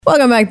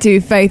Welcome back to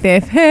Faith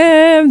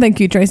FM. Thank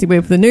you, Tracy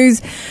Weir, for the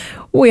news.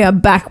 We are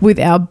back with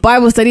our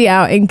Bible study,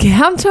 our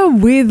encounter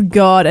with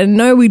God. And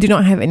no, we do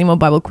not have any more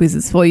Bible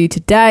quizzes for you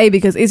today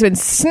because it's been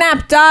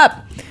snapped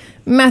up.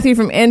 Matthew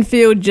from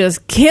Enfield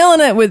just killing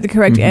it with the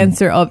correct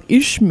answer of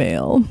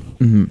Ishmael.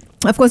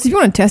 Of course, if you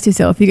want to test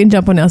yourself, you can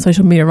jump on our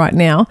social media right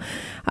now.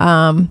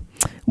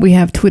 We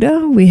have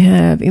Twitter, we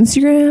have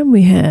Instagram,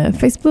 we have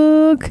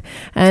Facebook,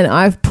 and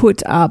I've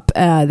put up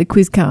the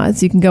quiz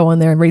cards. You can go on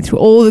there and read through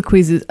all the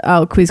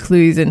quiz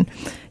clues and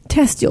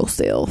test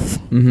yourself.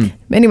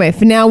 Anyway,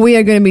 for now, we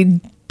are going to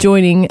be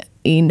joining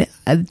in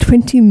a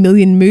 20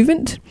 million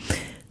movement.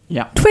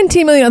 Yeah.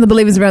 20 million other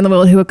believers around the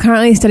world who are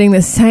currently studying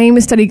the same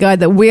study guide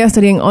that we are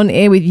studying on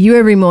air with you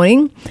every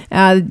morning.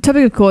 The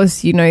topic, of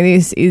course, you know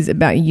this, is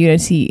about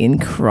unity in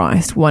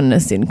Christ,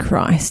 oneness in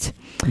Christ.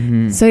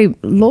 So,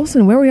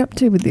 Lawson, where are we up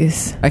to with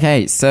this?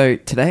 Okay, so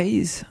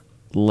today's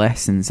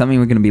lesson, something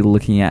we're going to be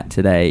looking at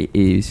today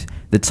is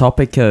the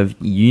topic of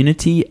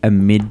unity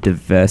amid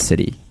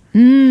diversity,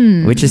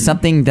 which is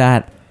something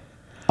that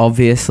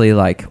obviously,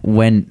 like,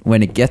 when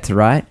it gets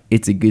right,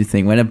 it's a good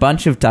thing. When a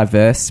bunch of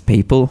diverse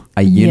people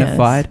are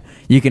unified,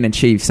 you can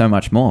achieve so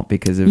much more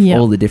because of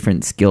all the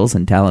different skills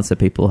and talents that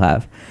people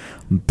have.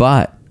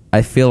 But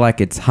I feel like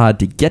it's hard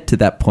to get to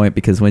that point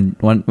because when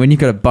you've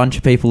got a bunch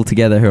of people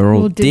together who are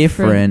all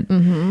different,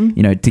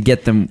 you know, to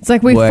get them, it's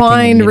like we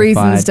find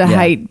reasons to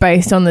hate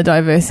based on the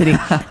diversity.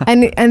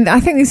 and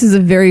I think this is a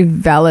very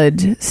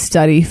valid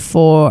study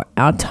for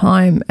our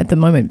time at the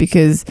moment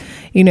because,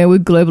 you know,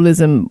 with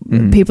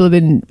globalism, people have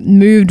been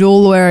moved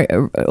all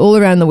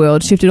around the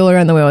world, shifted all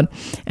around the world.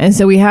 And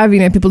so we have, you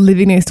know, people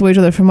living next to each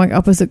other from like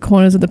opposite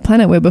corners of the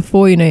planet where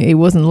before, you know, it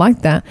wasn't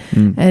like that.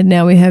 And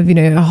now we have, you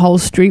know, a whole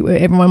street where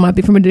everyone might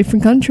be from a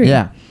different country.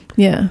 Yeah.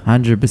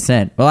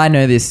 100%. Well, I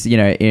know this, you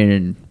know,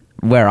 in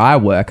where I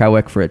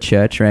work for a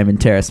church, Raymond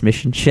Terrace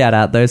Mission. Shout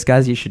out those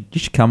guys. You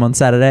should come on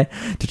Saturday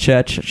to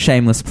church.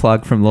 Shameless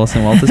plug from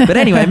Lawson Walters. But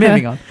anyway,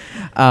 moving on.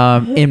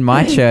 In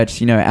my church,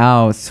 you know,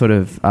 our sort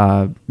of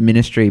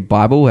ministry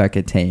Bible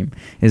worker team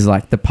is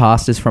like the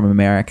pastor's from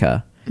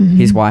America.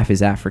 His wife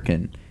is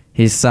African.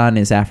 His son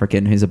is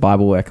African, who's a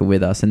Bible worker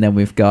with us. And then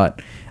we've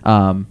got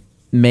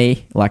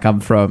me, like I'm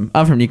from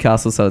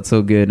Newcastle, so it's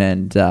all good.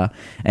 And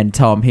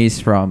Tom, he's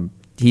from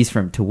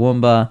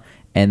Toowoomba,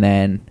 and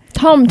then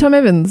Tom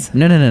Evans.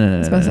 No.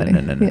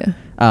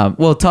 Yeah.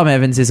 Well, Tom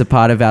Evans is a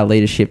part of our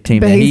leadership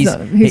team. But he's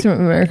from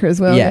America as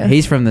well. Yeah,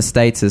 he's from the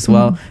States as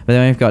well. But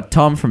then we've got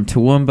Tom from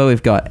Toowoomba.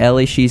 We've got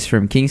Ellie. She's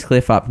from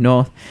Kingscliff up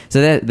north.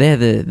 So they're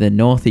the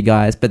northy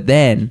guys. But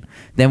then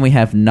we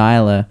have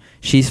Nyla.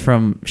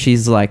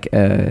 She's like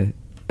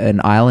an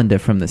islander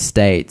from the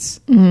States.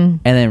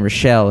 And then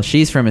Rochelle,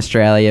 she's from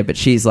Australia, but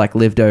she's like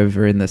lived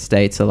over in the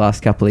States the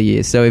last couple of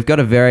years. So we've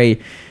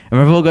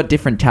all got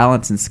different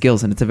talents and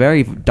skills, and it's a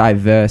very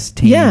diverse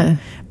team. Yeah.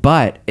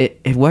 But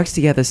it works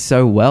together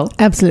so well.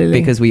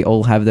 Absolutely. Because we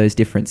all have those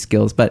different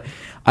skills. But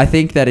I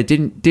think that it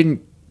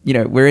didn't, you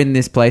know, we're in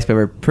this place where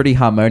we're pretty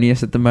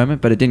harmonious at the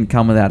moment, but it didn't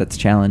come without its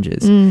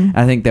challenges.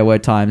 I think there were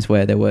times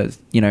where there was,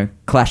 you know,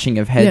 clashing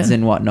of heads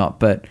and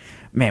whatnot, but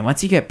man,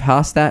 once you get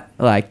past that,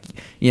 like,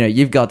 you know,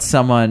 you've got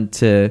someone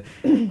to,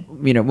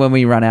 you know, when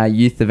we run our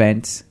youth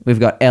events, we've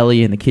got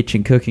Ellie in the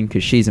kitchen cooking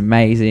because she's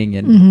amazing.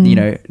 And, you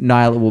know,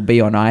 Nyla will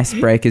be on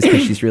icebreakers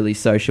because she's really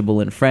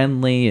sociable and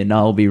friendly. And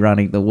I'll be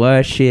running the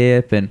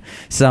worship and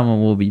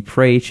someone will be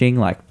preaching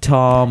like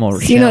Tom or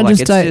Rochelle. So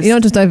you're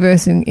not just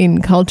diverse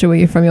in culture where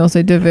you're from, you're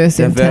also diverse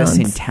in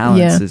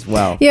talents as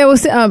well. Yeah, well,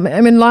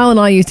 I mean, Lyle and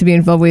I used to be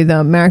involved with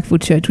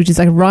Marrickville Church, which is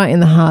like right in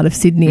the heart of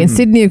Sydney. And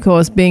Sydney, of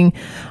course, being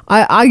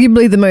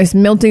arguably the most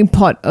melting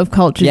pot of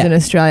cultures in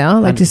Australia,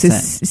 like 100%. Just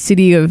this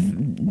city of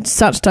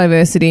such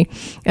diversity.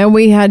 And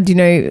we had, you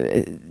know,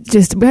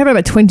 we had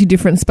about 20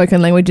 different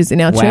spoken languages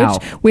in our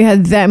church. We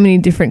had that many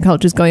different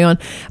cultures going on.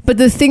 But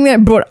the thing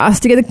that brought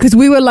us together, because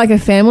we were like a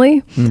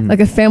family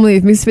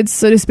of misfits,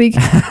 so to speak.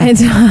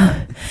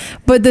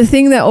 But the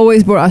thing that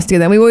always brought us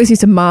together, and we always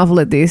used to marvel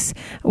at this,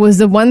 was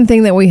the one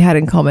thing that we had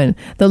in common.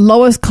 The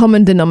lowest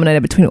common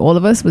denominator between all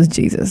of us was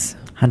Jesus.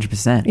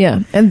 100%. Yeah,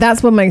 and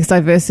that's what makes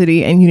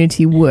diversity and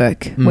unity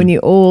work, when you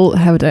all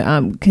have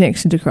a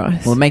connection to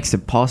Christ. Well, it makes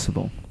it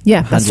possible.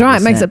 Yeah, that's 100%.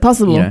 Right. It makes it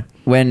possible. You know,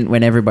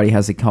 when everybody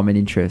has a common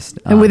interest.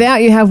 And without,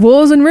 you have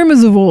wars and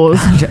rumors of wars.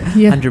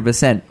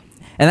 100%. And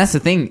that's the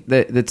thing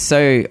that's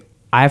so,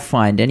 I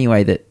find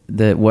anyway,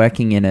 that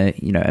working in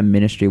a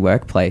ministry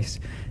workplace,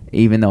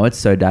 even though it's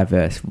so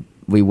diverse,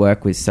 we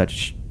work with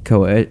such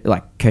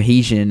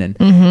cohesion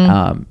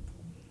and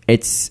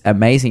it's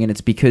amazing. And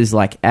it's because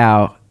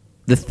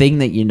the thing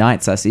that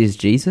unites us is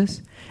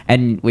Jesus.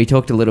 And we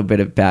talked a little bit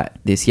about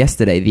this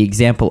yesterday. The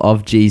example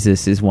of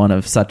Jesus is one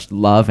of such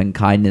love and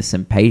kindness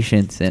and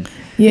patience and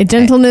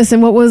gentleness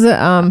and what was it?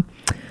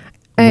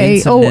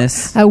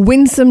 Winsomeness. A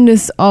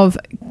winsomeness of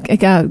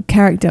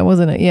character,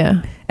 wasn't it?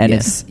 Yeah. And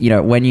it's, you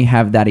know, when you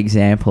have that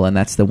example and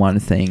that's the one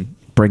thing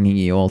bringing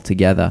you all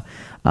together,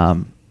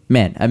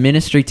 man, a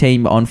ministry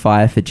team on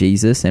fire for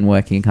Jesus and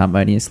working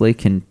harmoniously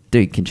can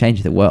dude, can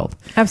change the world.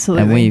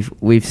 Absolutely. And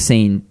we've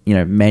seen, you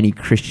know, many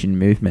Christian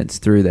movements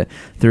through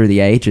the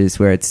ages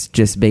where it's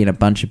just been a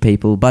bunch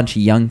of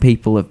young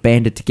people have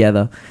banded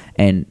together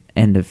and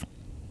have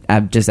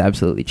just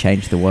absolutely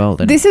changed the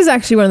world. And this is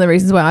actually one of the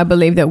reasons why I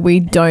believe that we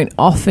don't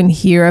often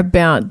hear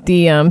about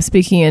the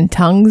speaking in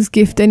tongues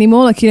gift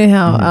anymore. Like, you know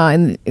how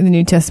in the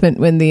New Testament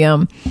when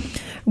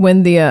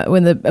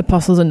the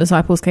apostles and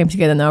disciples came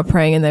together and they were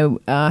praying and they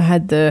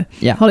had the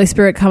Holy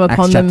Spirit come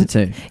upon Acts them.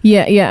 chapter 2.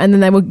 Yeah, and then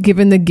they were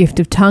given the gift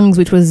of tongues,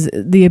 which was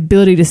the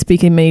ability to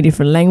speak in many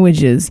different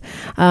languages.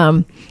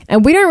 And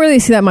we don't really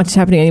see that much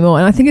happening anymore.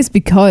 And I think it's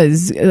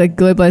because like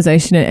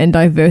globalization and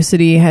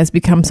diversity has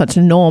become such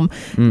a norm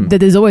that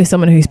there's always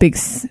someone who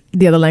speaks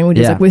the other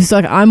languages. Yeah. Like we're just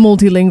like, I'm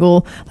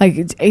multilingual.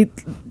 Like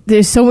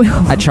there's so many.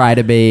 I try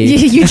to be.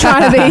 You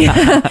try to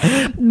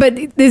be,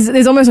 but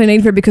there's almost no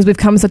need for it because we've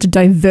become such a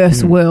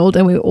diverse world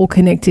and we're all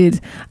connected,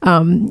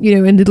 you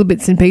know, in little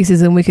bits and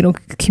pieces, and we can all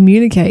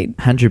communicate.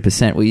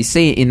 100%. Well, you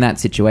see in that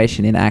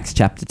situation in Acts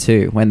chapter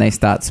 2 when they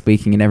start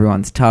speaking in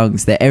everyone's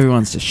tongues,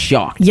 everyone's just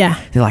shocked. Yeah,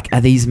 they're like,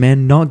 "Are these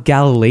men not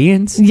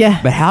Galileans?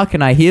 Yeah, but how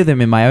can I hear them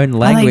in my own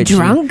language?" Are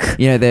they drunk?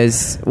 You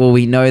know,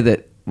 we know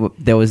that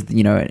there was,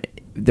 you know,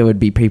 there would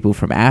be people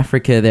from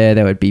Africa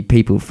there would be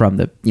people from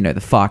the, you know,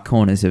 the far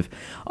corners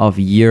of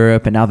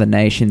Europe and other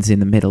nations in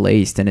the Middle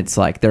East, and it's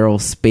like they're all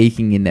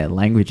speaking in their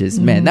languages.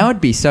 Man, that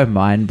would be so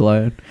mind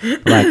blown.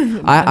 Like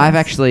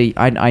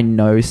I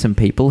know some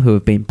people who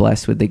have been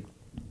blessed with the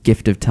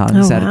gift of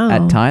tongues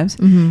at times,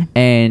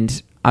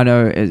 and I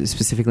know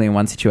specifically in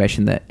one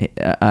situation that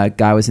a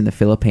guy was in the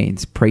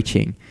Philippines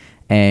preaching,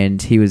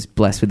 and he was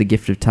blessed with the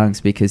gift of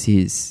tongues because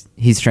his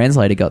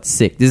translator got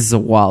sick. This is a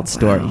wild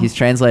story. Wow. His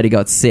translator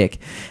got sick,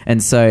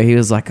 and so he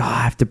was like, "Oh,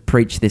 I have to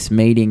preach this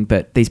meeting,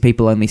 but these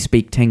people only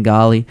speak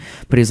Tengali."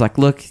 But he's like,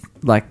 "Look,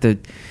 like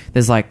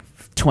there's like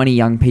 20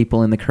 young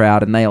people in the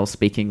crowd, and they all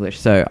speak English,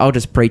 so I'll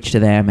just preach to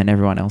them, and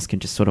everyone else can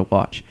just sort of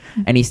watch."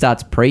 And he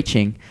starts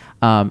preaching,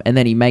 and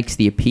then he makes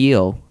the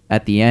appeal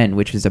at the end,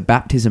 which is a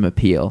baptism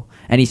appeal,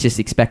 and he's just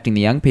expecting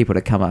the young people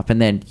to come up,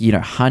 and then, you know,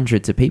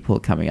 hundreds of people are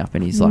coming up,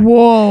 and he's like,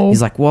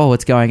 whoa,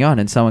 what's going on?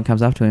 And someone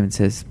comes up to him and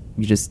says,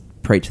 "You just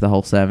preach the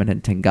whole sermon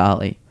in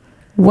Tengali."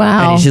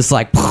 Wow. And he's just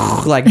like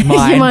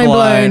mind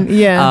blown.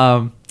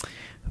 Yeah.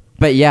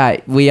 But yeah,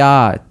 we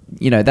are,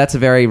 you know, that's a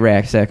very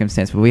rare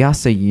circumstance, but we are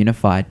so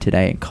unified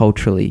today and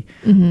culturally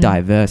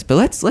diverse. But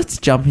let's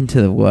jump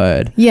into the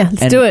word. Yeah,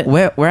 let's do it.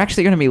 We're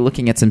actually going to be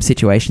looking at some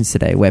situations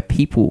today where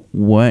people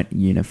weren't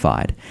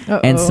unified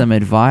and some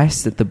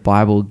advice that the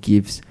Bible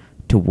gives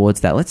towards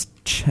that. Let's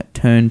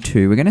turn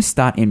to, we're going to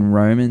start in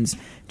Romans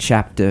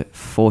chapter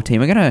 14.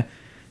 We're going to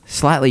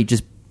slightly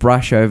just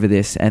brush over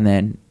this and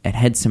then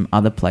head some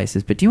other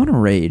places. But do you want to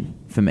read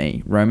for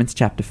me Romans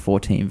chapter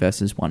 14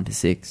 verses 1 to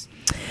 6?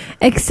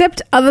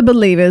 Accept other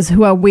believers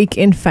who are weak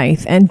in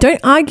faith and don't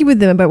argue with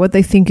them about what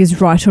they think is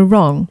right or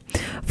wrong.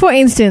 For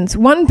instance,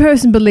 one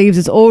person believes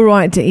it's all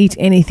right to eat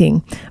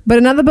anything, but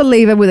another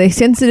believer with a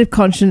sensitive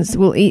conscience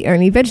will eat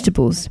only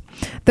vegetables.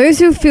 Those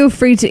who feel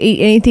free to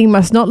eat anything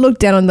must not look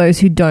down on those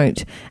who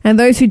don't, and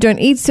those who don't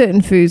eat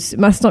certain foods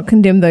must not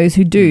condemn those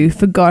who do,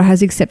 for God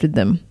has accepted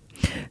them.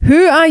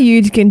 Who are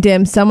you to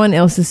condemn someone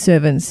else's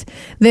servants?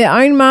 Their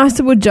own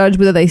master will judge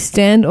whether they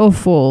stand or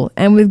fall,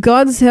 and with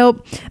God's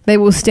help, they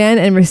will stand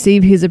and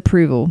receive his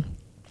approval.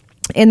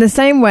 In the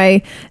same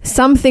way,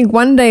 some think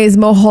one day is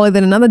more holy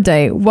than another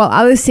day, while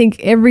others think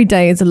every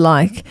day is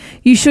alike.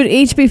 You should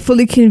each be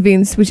fully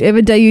convinced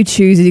whichever day you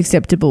choose is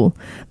acceptable.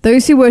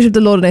 Those who worship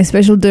the Lord on a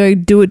special day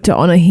do it to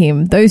honor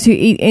him. Those who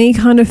eat any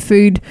kind of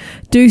food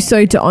do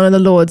so to honor the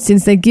Lord,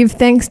 since they give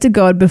thanks to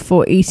God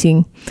before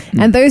eating.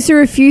 And those who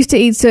refuse to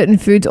eat certain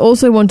foods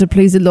also want to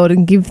please the Lord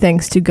and give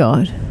thanks to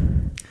God.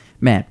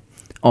 Man,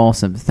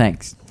 awesome.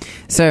 Thanks.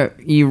 So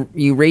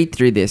you read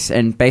through this,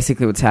 and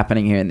basically what's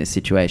happening here in this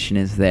situation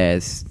is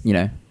there's, you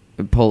know,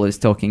 Paul is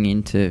talking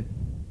into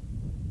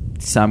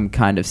some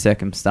kind of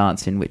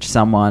circumstance in which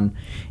someone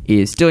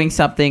is doing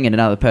something and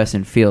another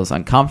person feels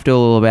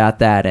uncomfortable about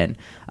that, and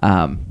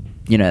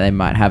you know, they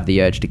might have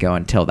the urge to go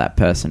and tell that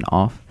person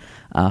off,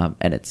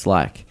 and it's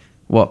like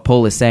what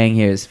Paul is saying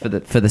here is for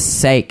the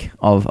sake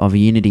of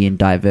unity and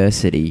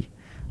diversity,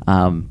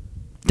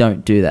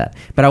 don't do that.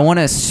 But I want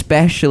to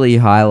especially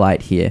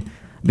highlight here,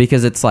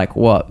 because it's like,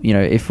 what, you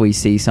know, if we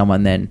see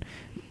someone then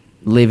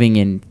living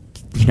in,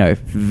 you know,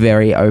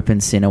 very open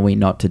sin, are we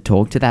not to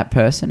talk to that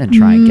person and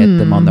try and get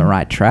them on the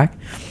right track?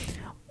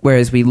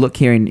 Whereas we look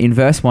here in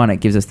verse 1,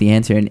 it gives us the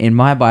answer. And in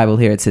my Bible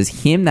here, it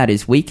says, "Him that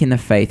is weak in the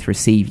faith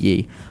receive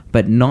ye,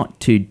 but not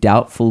to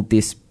doubtful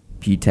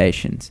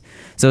disputations."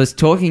 So it's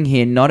talking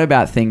here not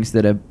about things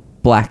that are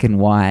black and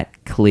white,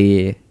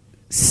 clear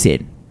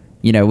sin.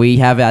 You know, we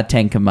have our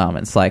 10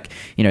 commandments, like,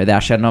 you know, thou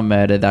shalt not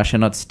murder, thou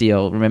shalt not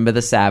steal, remember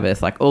the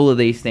Sabbath, like all of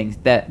these things,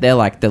 they're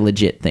like the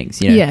legit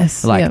things, you know.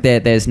 Yes. Like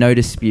there's no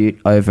dispute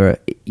over,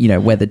 you know,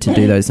 whether to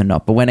do those or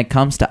not. But when it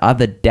comes to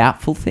other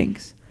doubtful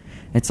things,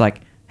 it's like,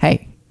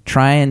 hey,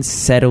 try and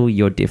settle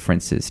your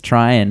differences.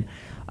 Try and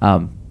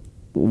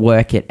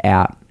work it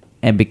out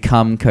and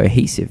become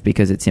cohesive,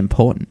 because it's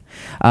important.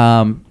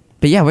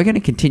 But yeah, we're going to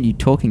continue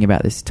talking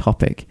about this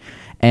topic,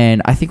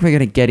 and I think we're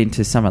going to get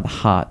into some of the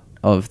heart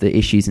of the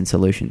issues and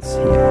solutions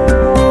here.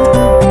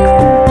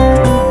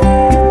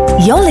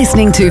 You're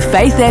listening to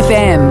Faith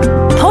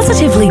FM,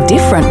 positively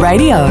different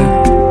radio.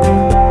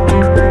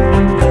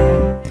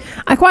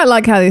 I quite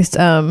like how this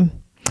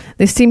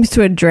seems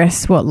to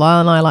address what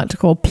Lyle and I like to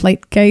call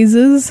plate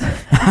gazers.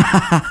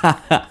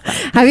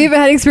 Have you ever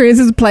had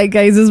experiences with plate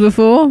gazers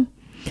before?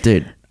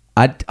 Dude,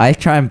 I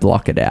try and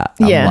block it out.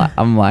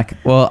 I'm like,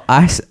 well,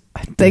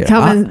 they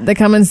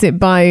come and sit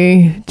by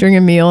you during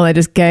a meal and they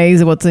just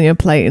gaze at what's on your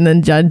plate and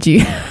then judge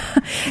you.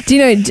 Do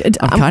you know?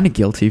 I'm kind of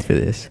guilty for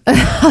this.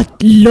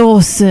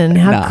 Lawson,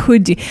 how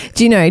could you?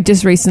 Do you know?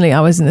 Just recently,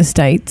 I was in the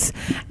States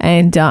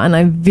and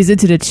I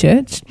visited a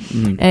church,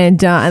 and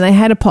they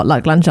had a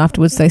potluck lunch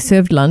afterwards. They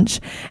served lunch,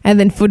 and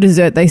then for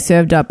dessert, they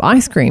served up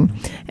ice cream,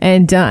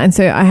 and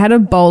so I had a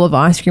bowl of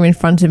ice cream in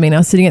front of me, and I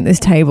was sitting at this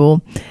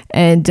table,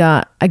 and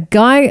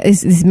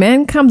this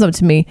man comes up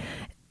to me.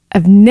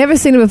 I've never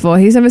seen him before.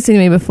 He's never seen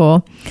me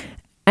before,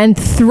 and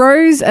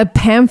throws a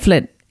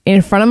pamphlet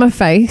in front of my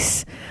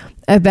face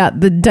about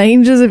the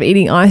dangers of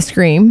eating ice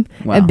cream.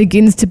 Wow. And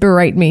begins to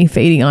berate me for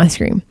eating ice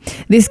cream.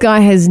 This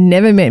guy has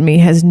never met me,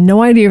 has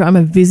no idea if I'm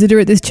a visitor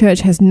at this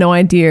church, has no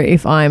idea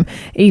if I'm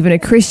even a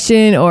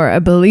Christian or a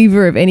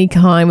believer of any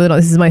kind, whether or not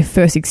this is my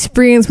first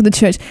experience with the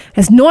church,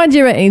 has no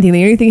idea about anything.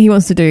 The only thing he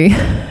wants to do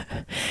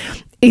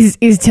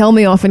is tell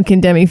me off and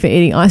condemn me for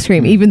eating ice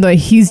cream, even though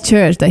his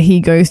church that he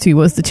goes to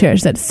was the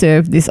church that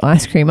served this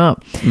ice cream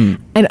up.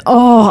 And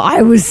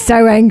I was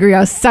so angry. I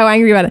was so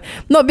angry about it.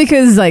 Not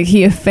because like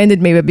he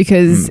offended me, but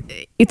because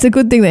it's a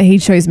good thing that he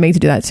chose me to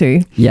do that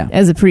too. Yeah.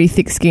 As a pretty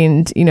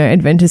thick-skinned,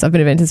 Adventist. I've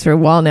been Adventist for a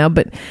while now,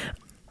 but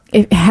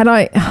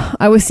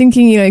I was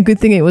thinking, good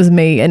thing it was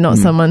me and not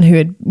someone who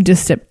had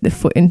just stepped the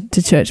foot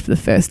into church for the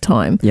first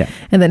time. Yeah.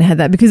 And then had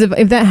that, because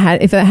if that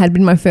had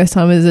been my first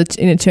time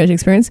in a church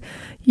experience,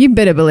 you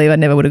better believe I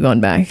never would have gone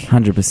back.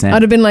 100%.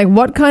 I'd have been like,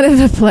 what kind of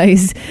a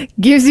place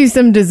gives you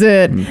some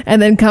dessert and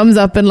then comes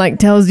up and like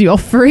tells you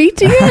off for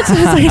eating it?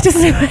 It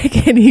doesn't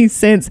make any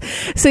sense.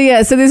 So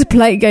this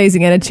plate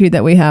gazing attitude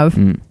that we have,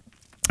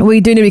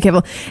 we do need to be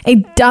careful.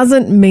 It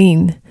doesn't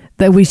mean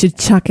that we should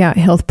chuck out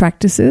health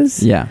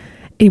practices. Yeah.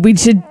 We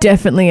should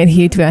definitely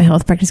adhere to our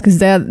health practice because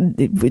they're,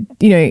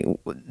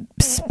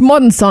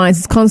 modern science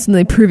is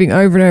constantly proving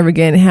over and over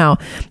again how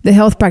the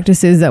health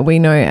practices that we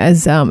know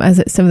as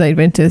Seventh-day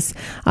Adventists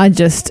are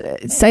just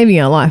saving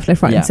our life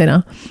left, right, and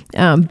centre.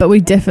 But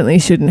we definitely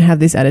shouldn't have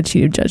this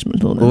attitude of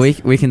judgmentalness. Well,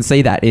 we can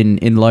see that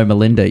in Loma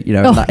Linda,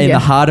 in the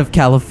heart of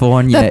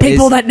California. The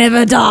people that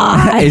never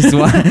die.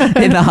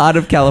 In the heart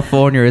of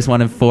California is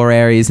one of 4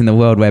 areas in the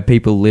world where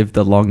people live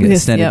the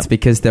longest, and it's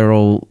because they're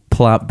all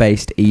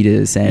plant-based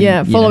eaters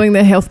and following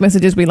the health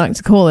messages, we like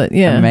to call it.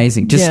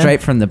 Amazing, just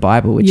straight from the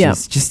Bible, which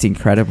is just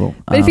incredible.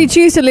 But if you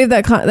choose to live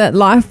that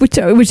life, which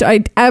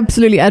I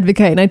absolutely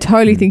advocate, and I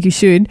totally think you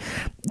should,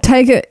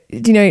 take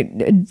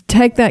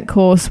that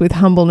course with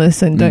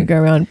humbleness and don't go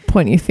around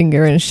pointing your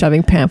finger and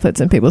shoving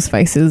pamphlets in people's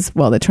faces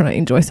while they're trying to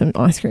enjoy some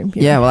ice cream.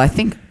 Yeah, well, I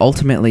think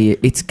ultimately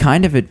it's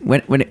kind of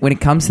when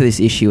it comes to this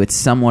issue, it's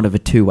somewhat of a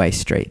two-way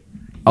street.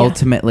 Yeah.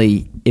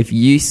 Ultimately, if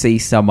you see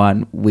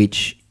someone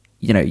which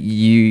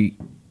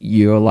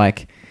you're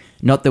like,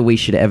 not that we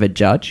should ever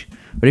judge,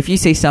 but if you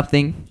see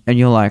something and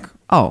you're like,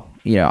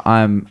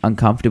 I'm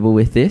uncomfortable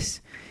with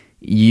this,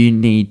 you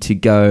need to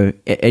go,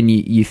 and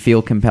you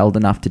feel compelled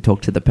enough to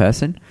talk to the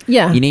person.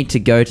 Yeah. You need to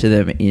go to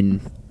them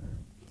in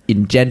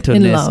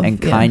gentleness love,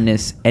 and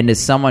kindness, and as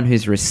someone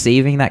who's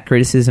receiving that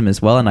criticism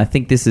as well. And I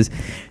think this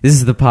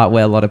is the part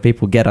where a lot of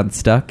people get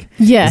unstuck.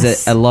 Yes.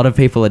 Is that a lot of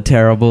people are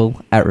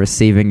terrible at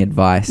receiving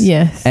advice.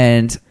 Yes.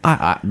 And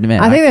I think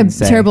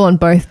they're terrible on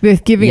both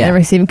giving and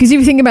receiving. Because if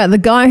you think about it, the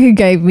guy who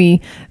gave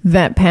me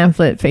that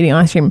pamphlet for eating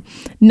ice cream,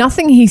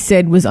 nothing he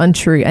said was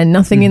untrue and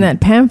nothing in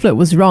that pamphlet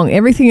was wrong.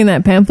 Everything in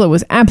that pamphlet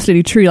was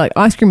absolutely true. Like,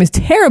 ice cream is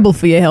terrible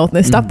for your health, and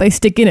the stuff they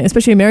stick in it,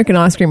 especially American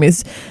ice cream,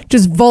 is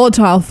just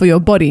volatile for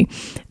your body.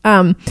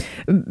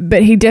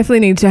 But he definitely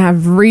needs to have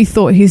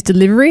rethought his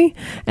delivery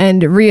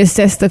and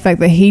reassess the fact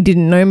that he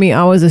didn't know me.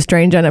 I was a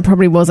stranger, and it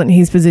probably wasn't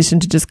his position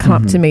to just come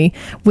up to me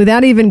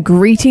without even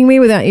greeting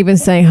me, without even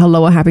saying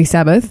hello or happy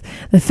Sabbath.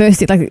 The first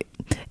thing,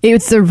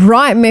 it's the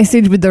right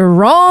message with the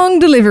wrong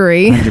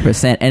delivery.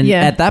 100%. And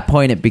at that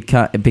point,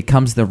 it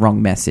becomes the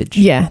wrong message.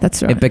 Yeah,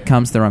 that's right. It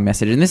becomes the wrong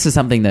message. And this is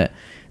something that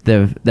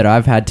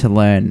I've had to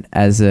learn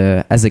as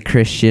a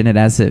Christian and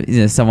as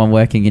someone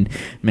working in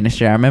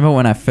ministry. I remember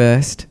when I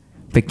first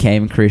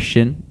became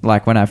Christian,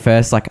 when I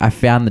first I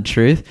found the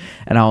truth,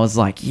 and I was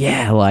like, we've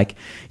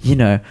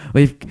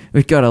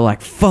got to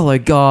follow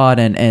God,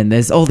 and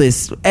there's all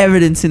this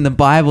evidence in the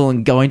Bible,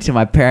 and going to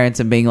my parents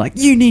and being like,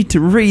 you need to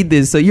read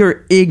this, so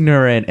you're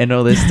ignorant, and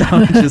all this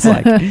stuff. Just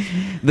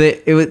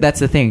that's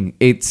the thing.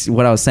 It's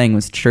what I was saying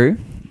was true,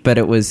 but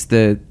it was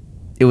the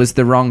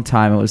wrong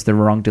time. It was the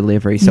wrong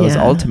delivery. So it was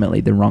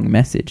ultimately the wrong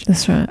message.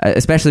 That's right.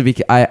 Especially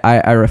because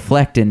I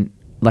reflect, and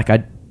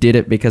I did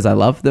it because I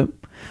love them.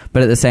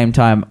 But at the same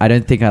time, I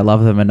don't think I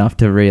love them enough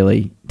to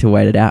really to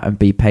wait it out and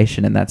be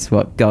patient. And that's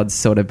what God's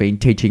sort of been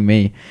teaching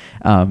me,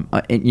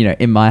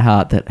 in my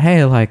heart, that,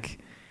 hey, like,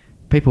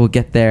 people will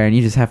get there and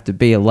you just have to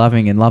be a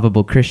loving and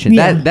lovable Christian.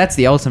 Yeah. That's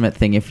the ultimate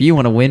thing. If you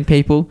want to win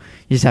people,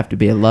 you just have to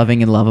be a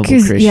loving and lovable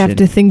Christian. Because you have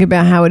to think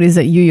about how it is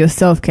that you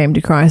yourself came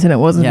to Christ, and it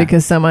wasn't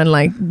because someone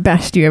like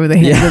bashed you over the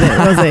head with it,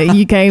 was it?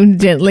 You came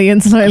gently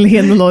and slowly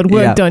and the Lord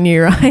worked on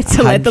you, right?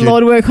 So let the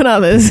Lord work on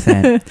others.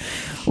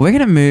 We're going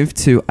to move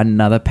to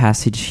another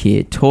passage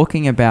here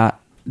talking about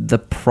the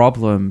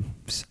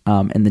problems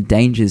and the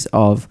dangers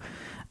of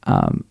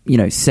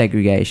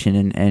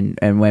segregation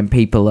and when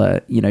people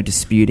are,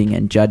 disputing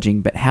and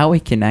judging, but how we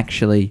can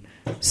actually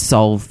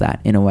solve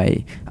that in a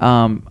way.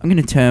 I'm going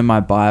to turn my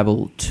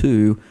Bible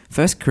to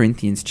 1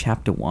 Corinthians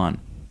chapter 1.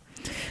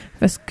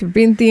 1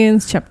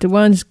 Corinthians chapter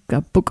 1, just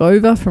a book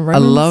over from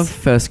Romans. I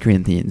love 1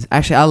 Corinthians.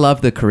 Actually, I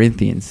love the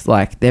Corinthians.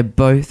 Like, they're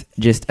both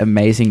just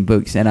amazing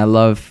books. And I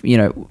love,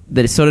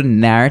 the sort of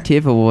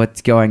narrative of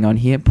what's going on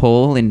here.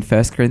 Paul in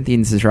 1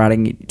 Corinthians is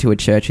writing to a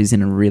church who's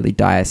in a really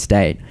dire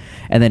state.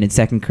 And then in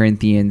 2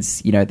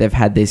 Corinthians, they've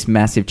had this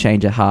massive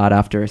change of heart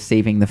after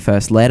receiving the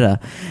first letter.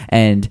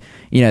 And,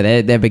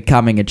 they're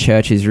becoming a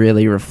church who's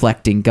really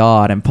reflecting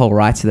God. And Paul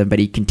writes to them, but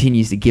he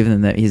continues to give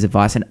them his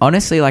advice. And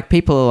honestly, like,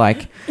 people are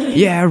like,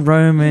 yeah,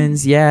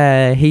 Romans,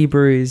 yeah,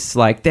 Hebrews,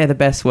 like, they're the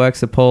best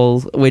works of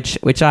Paul,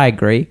 which I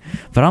agree.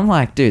 But I'm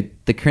like, dude,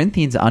 the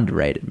Corinthians are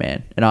underrated,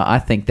 man. And I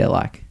think they're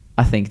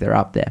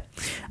up there.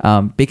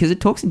 Because it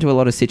talks into a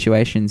lot of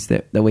situations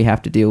that we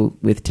have to deal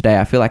with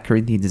today. I feel like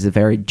Corinthians is a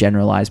very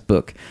generalized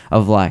book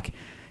of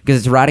because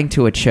it's writing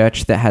to a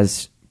church that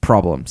has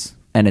problems.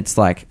 And it's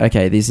like,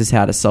 okay, this is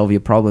how to solve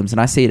your problems.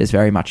 And I see it as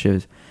very much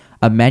as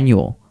a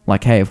manual.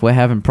 Like, hey, if we're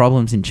having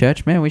problems in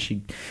church, man, we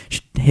should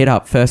hit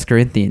up 1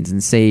 Corinthians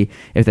and see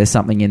if there's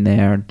something in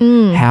there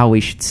and how we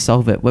should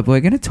solve it. We're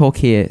going to talk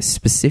here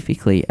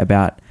specifically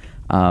about,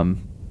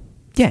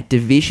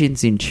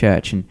 divisions in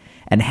church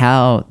and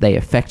how they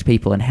affect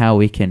people and how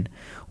we can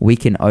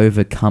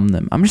overcome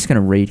them. I'm just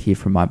going to read here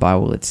from my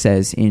Bible. It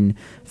says in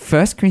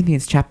 1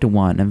 Corinthians chapter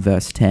 1 and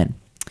verse 10,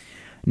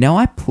 "Now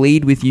I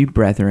plead with you,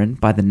 brethren,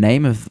 by the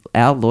name of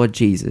our Lord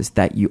Jesus,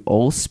 that you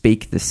all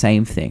speak the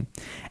same thing,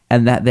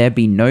 and that there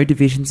be no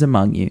divisions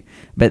among you,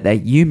 but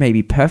that you may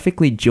be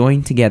perfectly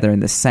joined together in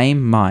the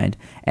same mind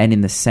and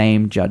in the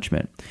same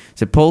judgment."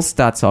 So Paul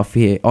starts off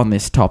here on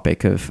this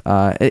topic of,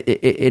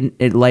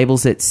 it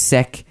labels it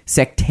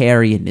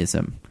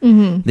sectarianism.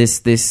 Mm-hmm.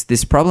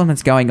 This problem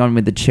that's going on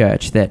with the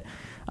church that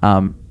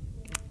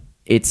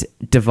it's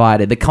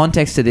divided. The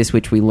context of this,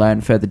 which we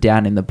learn further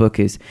down in the book,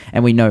 is,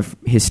 and we know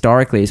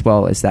historically as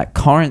well, is that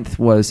Corinth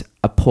was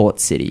a port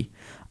city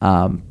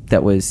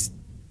that was,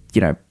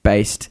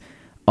 based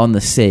on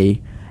the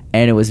sea,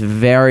 and it was a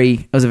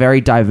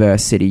very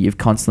diverse city. You've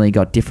constantly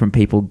got different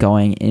people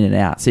going in and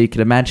out. So you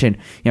could imagine,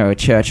 a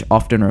church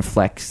often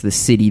reflects the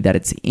city that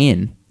it's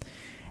in.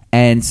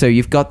 And so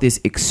you've got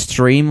this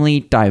extremely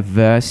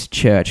diverse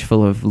church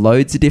full of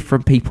loads of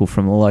different people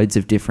from loads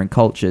of different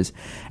cultures.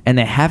 And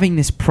they're having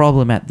this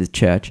problem at the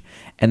church.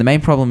 And the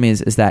main problem is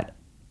that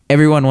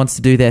everyone wants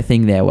to do their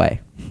thing their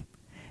way.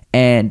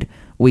 And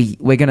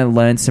we're going to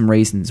learn some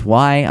reasons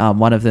why.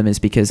 One of them is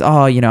because,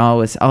 I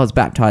was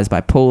baptized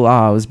by Paul.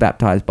 I was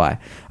baptized by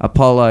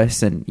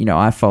Apollos, and,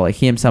 I follow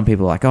him. Some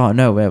people are like, oh,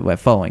 no, we're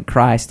following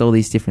Christ, all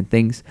these different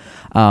things.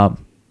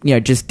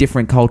 Just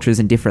different cultures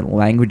and different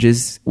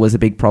languages was a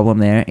big problem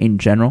there in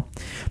general.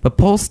 But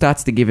Paul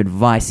starts to give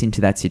advice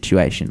into that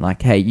situation.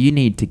 Like, hey, you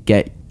need to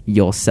get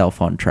yourself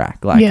on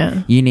track.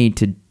 You need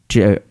to,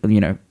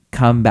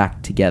 come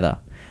back together.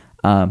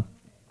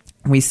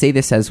 We see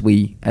this as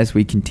we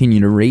continue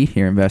to read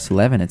here in verse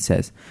 11. It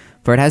says,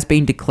 "For it has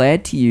been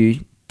declared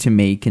to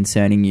me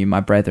concerning you, my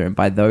brethren,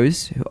 by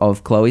those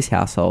of Chloe's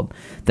household,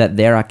 that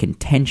there are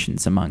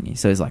contentions among you."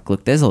 So he's like,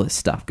 look, there's all this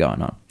stuff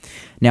going on.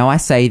 "Now I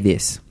say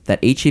this, that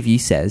each of you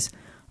says,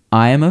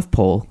 I am of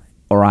Paul,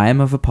 or I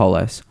am of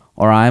Apollos,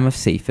 or I am of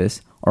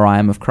Cephas, or I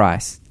am of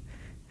Christ."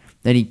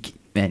 Then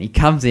he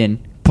comes in,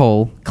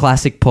 Paul,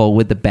 classic Paul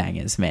with the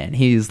bangers, man.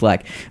 He's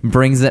like,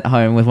 brings it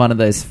home with one of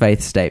those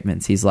faith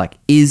statements. He's like,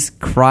 "Is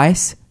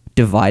Christ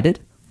divided?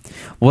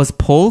 Was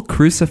Paul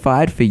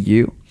crucified for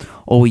you?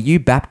 Or were you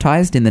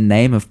baptized in the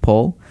name of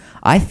Paul?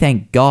 I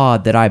thank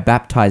God that I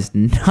baptized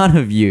none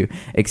of you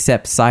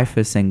except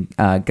Cephas and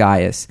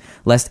Gaius,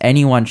 lest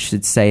anyone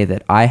should say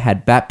that I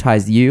had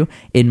baptized you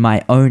in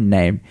my own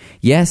name.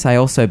 Yes, I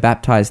also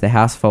baptized the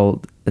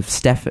household of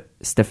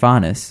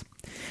Stephanus.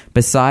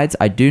 Besides,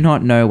 I do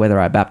not know whether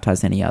I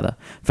baptized any other.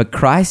 For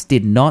Christ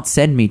did not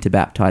send me to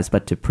baptize,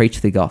 but to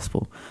preach the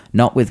gospel,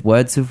 not with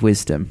words of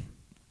wisdom,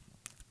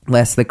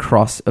 lest the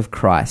cross of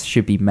Christ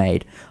should be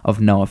made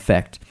of no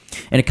effect."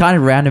 In a kind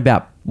of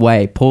roundabout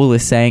way, Paul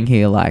is saying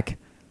here, like,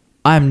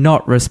 I'm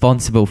not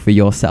responsible for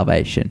your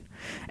salvation.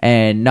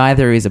 and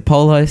neither is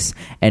Apollos,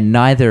 and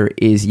neither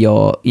is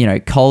your,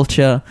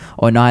 culture,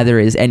 or neither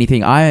is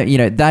anything.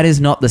 That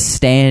is not the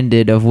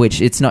standard of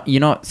which you're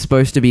not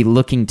supposed to be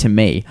looking to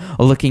me,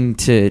 or looking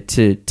to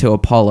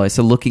Apollos,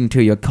 or looking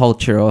to your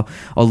culture, or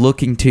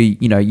looking to,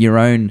 your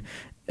own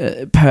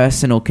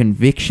personal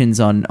convictions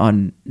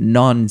on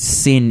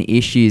non-sin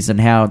issues and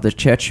how the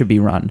church should be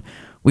run.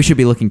 We should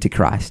be looking to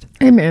Christ.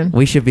 Amen.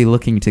 We should be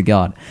looking to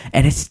God.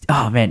 And it's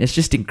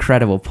just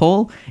incredible.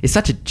 Paul is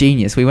such a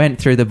genius. We went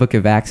through the book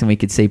of Acts and we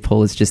could see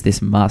Paul is just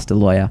this master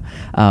lawyer.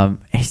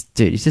 He's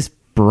just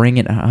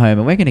bringing it home.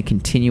 And we're going to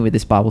continue with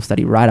this Bible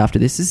study right after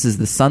this. This is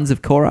the Sons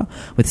of Korah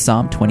with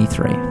Psalm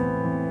 23.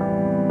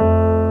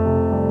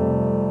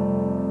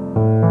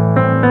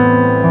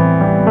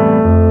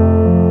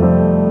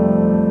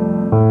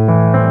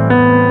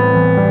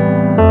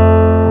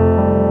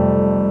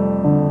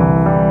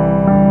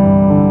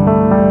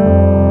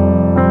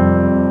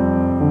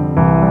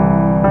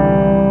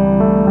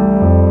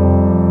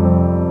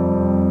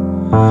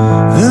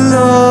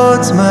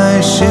 My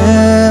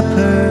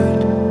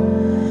shepherd,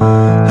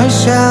 I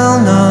shall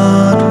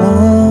not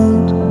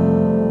want.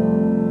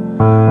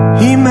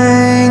 He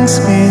makes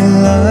me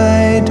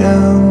lie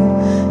down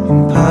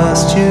in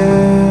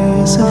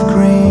pastures of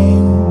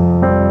green.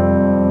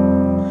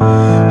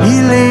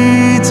 He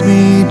leads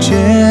me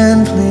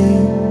gently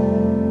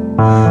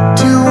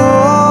to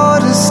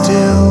water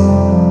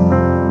still,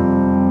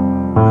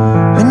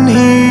 and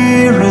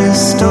he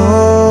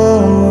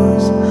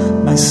restores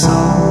my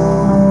soul.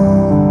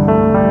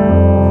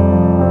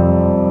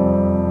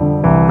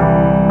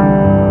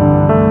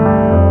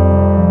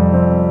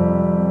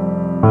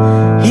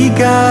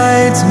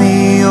 Guides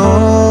me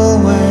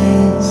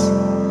always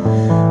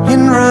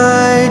in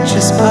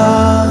righteous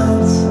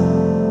paths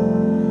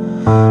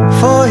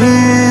for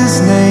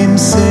his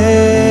name's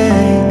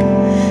sake.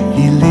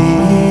 He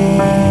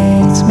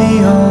leads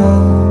me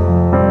on.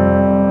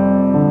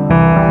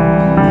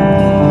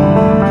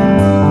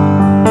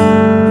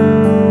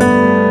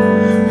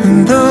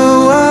 And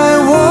though I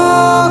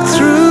walk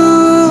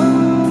through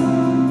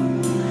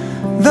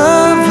the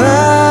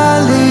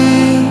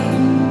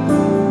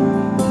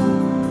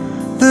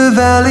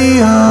valley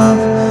of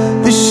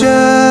the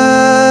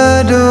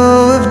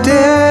shadow of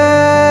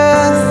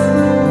death,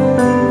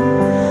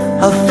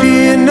 I'll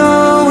fear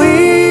no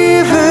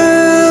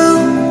evil,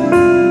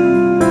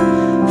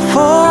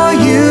 for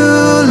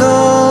you,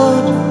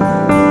 Lord,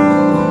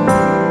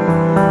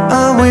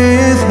 are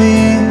with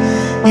me.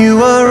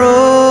 You are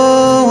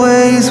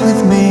always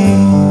with me.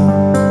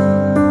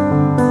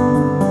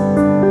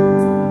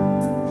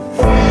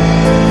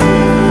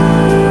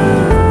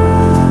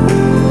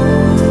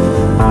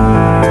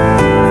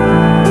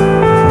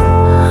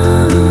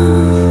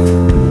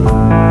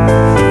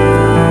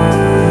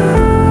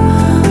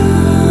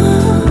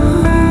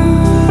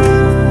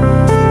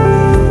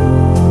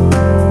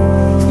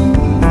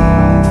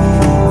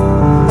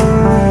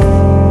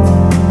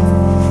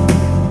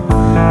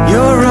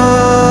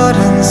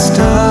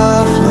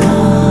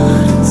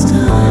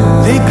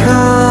 They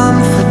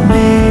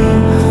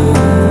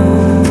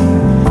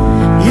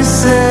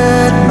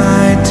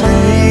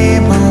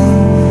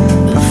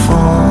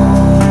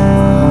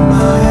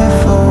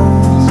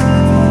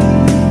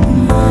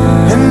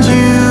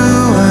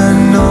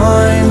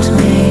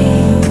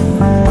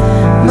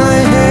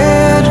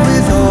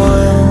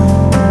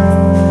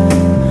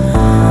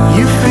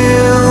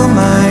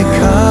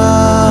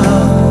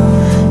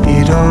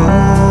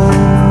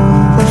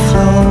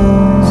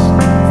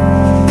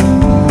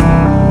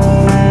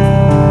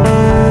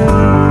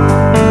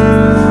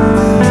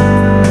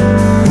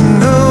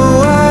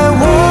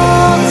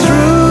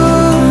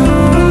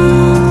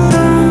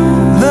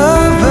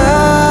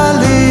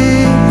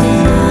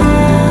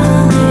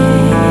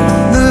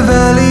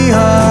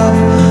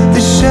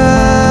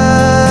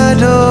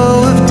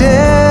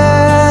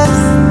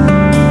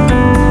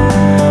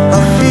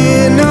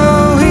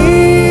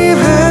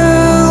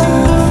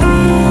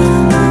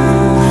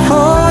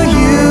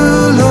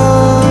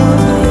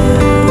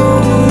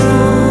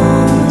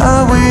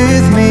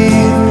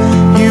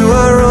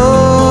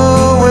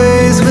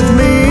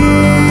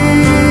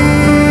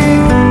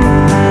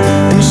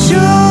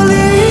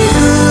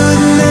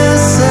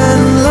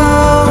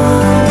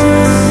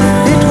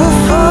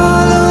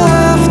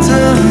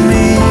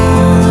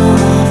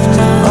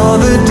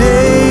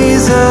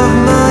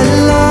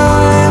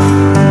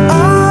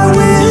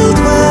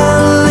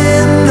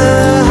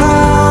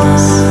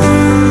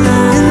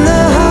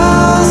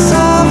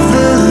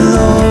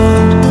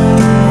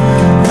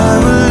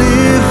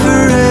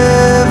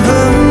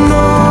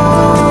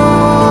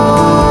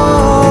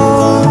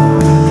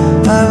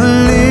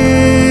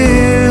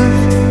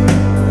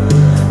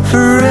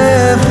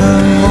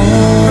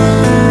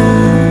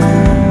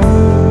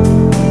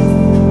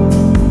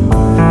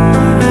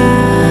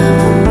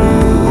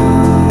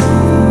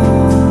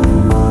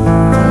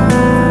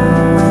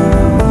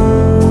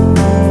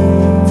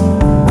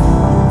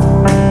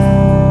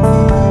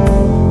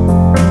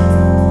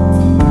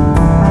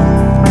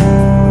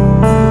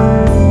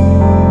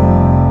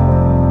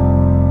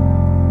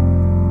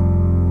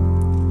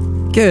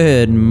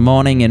Good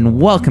morning and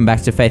welcome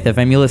back to Faith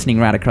FM. You're listening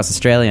right across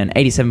Australia on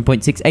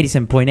 87.6,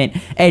 87.8,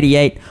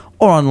 88,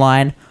 or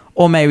online,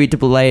 or maybe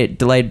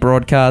delayed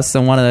broadcasts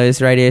on one of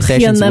those radio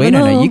stations. never We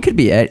don't know. know. You could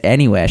be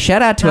anywhere.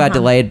 Shout out to our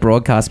delayed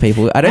broadcast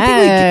people. I don't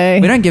Hey.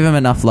 think we don't give them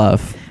enough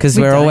love because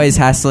We we're don't. always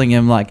hassling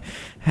them like,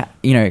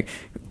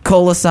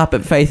 call us up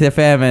at Faith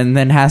FM and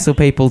then hassle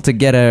people to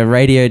get a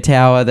radio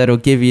tower that'll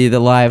give you the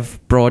live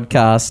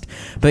broadcast.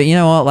 But you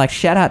know what? Like,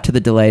 shout out to the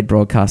delayed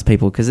broadcast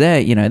people because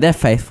they're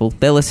faithful.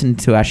 They're listening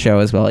to our show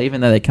as well, even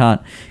though they can't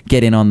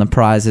get in on the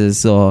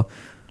prizes or.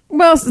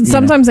 Well,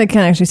 sometimes they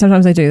can actually.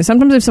 Sometimes they do.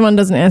 Sometimes if someone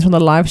doesn't answer on the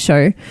live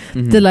show,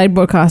 delayed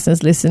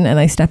broadcasters listen and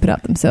they snap it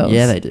up themselves.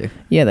 Yeah, they do.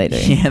 Yeah, they do.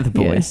 Yeah, the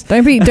boys.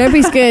 Don't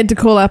be scared to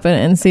call up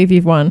and see if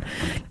you've won,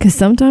 because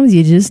sometimes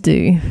you just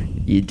do.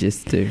 You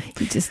just do.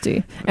 You just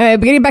do. All right,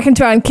 but getting back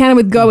into our encounter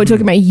with God, we're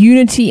talking about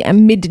unity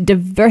amid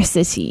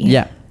diversity.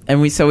 Yeah,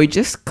 and we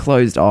just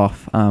closed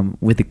off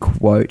with a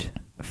quote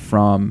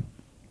from.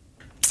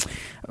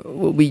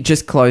 We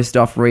just closed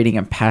off reading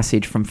a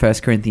passage from 1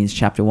 Corinthians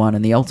chapter 1,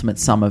 and the ultimate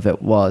sum of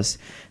it was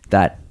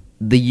that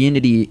the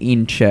unity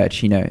in church,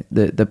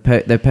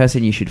 the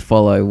person you should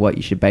follow, what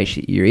you should base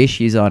your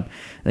issues on,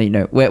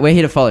 we're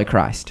here to follow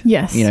Christ.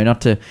 Yes.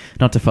 Not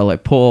to follow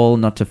Paul,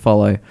 not to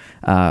follow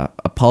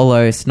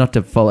Apollos, not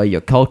to follow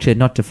your culture,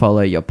 not to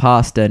follow your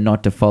pastor,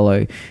 not to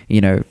follow,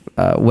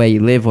 where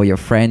you live or your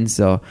friends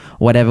or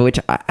whatever, which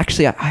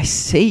I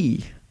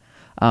see,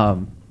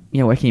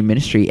 working in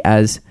ministry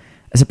as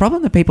a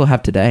problem that people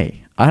have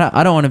today.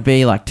 I don't want to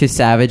be like too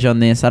savage on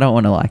this. I don't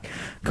want to like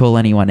call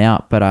anyone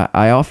out, but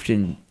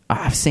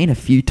I've seen a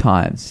few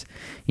times,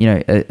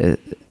 a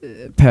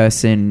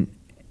person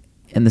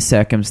in the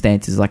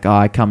circumstances like,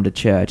 I come to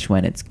church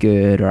when it's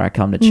good, or I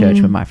come to church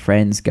when my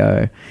friends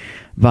go.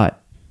 But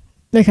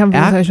They come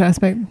from the social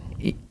aspect.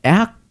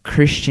 our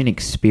Christian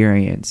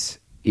experience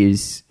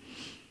is,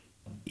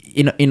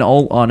 in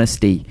all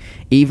honesty,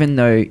 even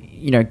though,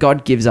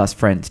 God gives us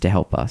friends to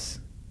help us.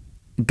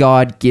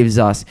 God gives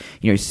us,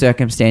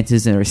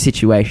 circumstances or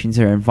situations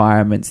or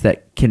environments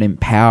that can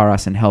empower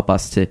us and help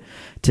us to.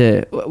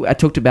 I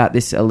talked about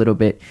this a little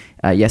bit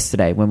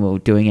yesterday when we were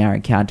doing our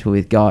encounter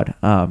with God.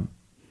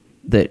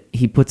 That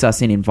He puts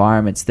us in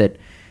environments that,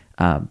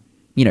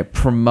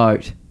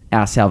 promote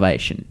our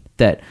salvation,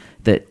 that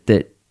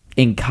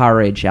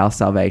encourage our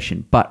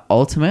salvation. But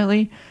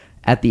ultimately,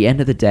 at the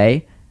end of the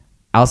day,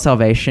 our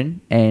salvation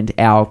and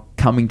our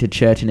coming to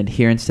church and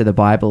adherence to the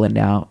Bible and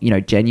our,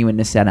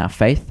 genuineness and our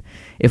faith,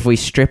 if we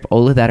strip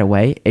all of that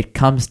away, it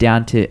comes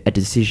down to a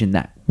decision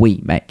that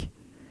we make.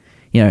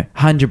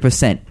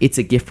 100%, it's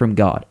a gift from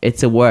God.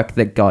 It's a work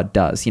that God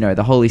does.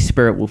 The Holy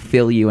Spirit will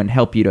fill you and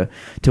help you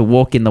to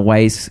walk in the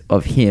ways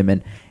of Him.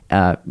 And,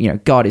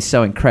 God is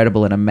so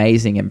incredible and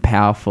amazing and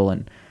powerful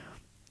and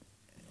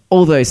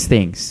all those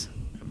things.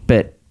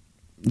 But,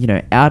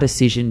 our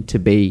decision to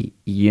be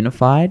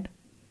unified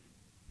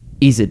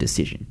is a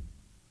decision.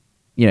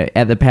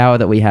 And the power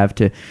that we have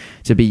to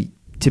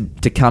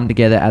come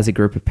together as a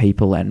group of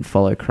people and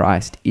follow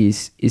Christ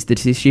is the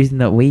decision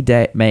that we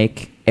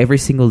make every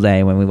single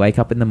day when we wake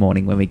up in the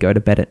morning, when we go to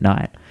bed at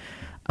night.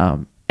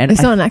 And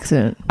It's not an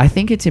accident. I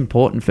think it's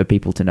important for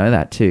people to know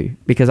that too,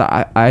 because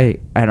I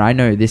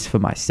know this for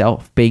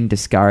myself, being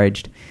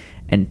discouraged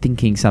and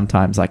thinking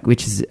sometimes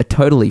which is a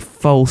totally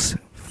false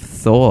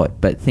thought,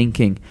 but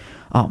thinking,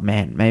 oh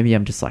man, maybe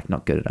I'm just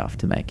not good enough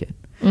to make it.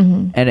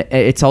 Mm-hmm. And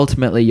it's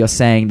ultimately you're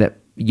saying that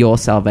your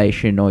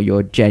salvation or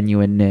your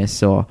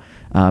genuineness or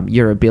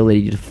your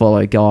ability to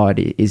follow God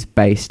is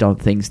based on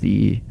things that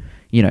you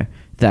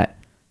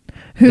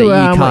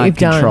can't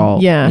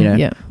control.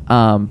 Yeah.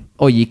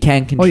 Or you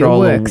can control. Or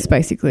your works,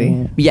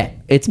 basically. Yeah,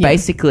 it's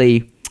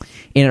basically,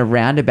 in a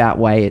roundabout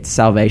way, it's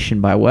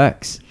salvation by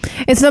works.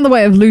 It's another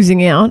way of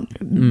losing out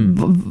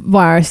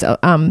via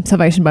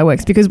salvation by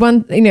works, because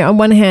on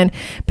one hand,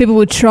 people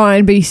will try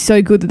and be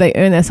so good that they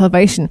earn their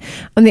salvation.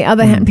 On the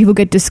other hand, people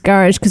get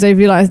discouraged because they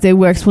realize their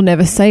works will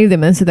never save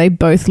them, and so they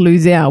both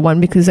lose out. One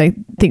because they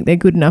think they're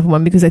good enough, and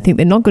one because they think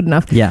they're not good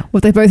enough. Yeah.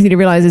 What they both need to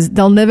realize is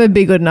they'll never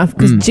be good enough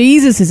because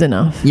Jesus is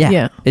enough.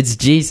 Yeah. It's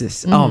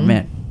Jesus. Oh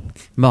man,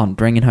 come on,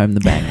 bringing home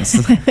the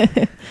bangers.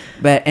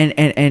 But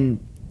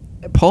and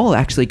Paul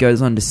actually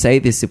goes on to say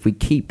this if we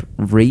keep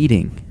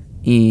reading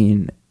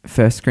in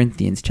 1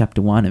 Corinthians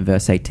chapter 1 and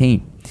verse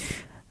 18.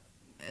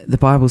 The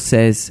Bible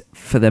says,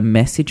 "For the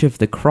message of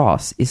the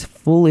cross is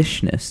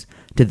foolishness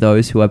to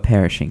those who are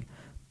perishing,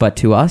 but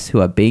to us who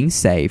are being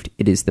saved,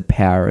 it is the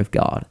power of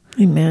God."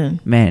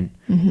 Amen. Man,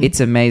 it's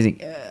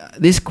amazing.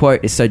 This quote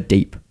is so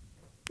deep.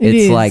 It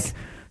It's is. like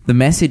the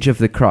message of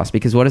the cross,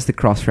 because what does the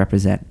cross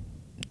represent?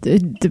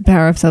 The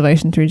power of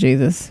salvation through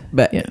Jesus.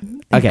 But Yeah.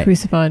 okay,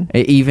 Crucified.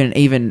 even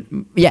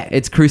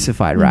it's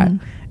crucified, right?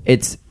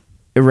 It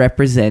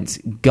represents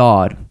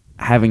God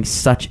having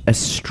such a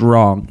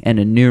strong and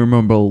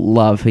innumerable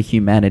love for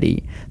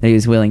humanity that He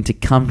was willing to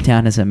come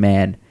down as a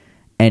man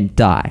and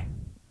die.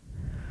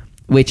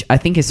 Which I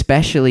think,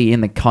 especially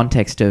in the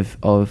context of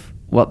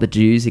what the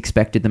Jews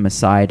expected the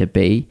Messiah to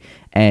be,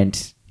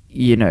 and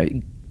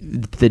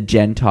the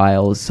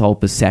Gentiles' whole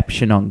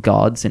perception on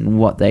gods and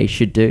what they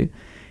should do.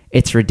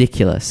 It's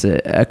ridiculous.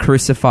 A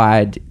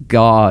crucified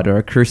God or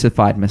a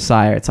crucified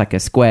Messiah, it's like a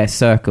square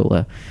circle,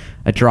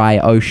 a dry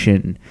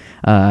ocean.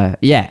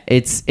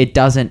 It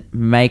doesn't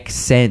make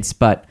sense.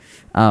 But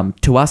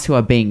to us who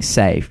are being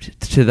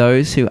saved, to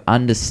those who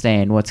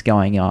understand what's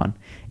going on,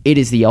 it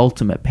is the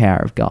ultimate power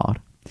of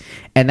God.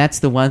 And that's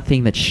the one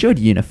thing that should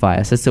unify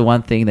us. That's the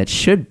one thing that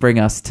should bring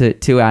us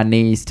to our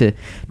knees, to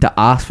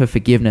ask for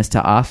forgiveness,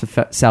 to ask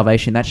for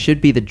salvation. That should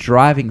be the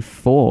driving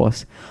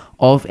force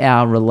of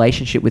our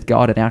relationship with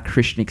God, and our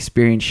Christian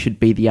experience should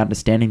be the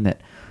understanding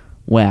that,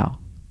 wow,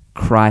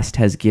 Christ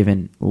has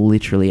given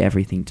literally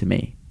everything to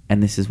me,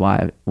 and this is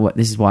why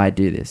I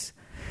do this.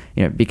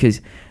 You know,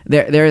 because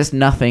there is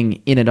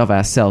nothing in and of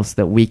ourselves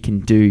that we can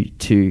do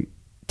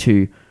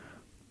to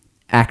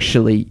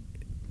actually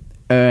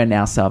earn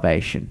our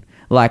salvation.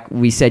 Like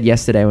we said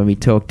yesterday when we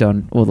talked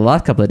on, or the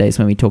last couple of days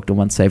when we talked on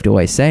Once Saved,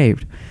 Always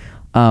Saved,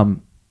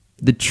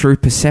 the true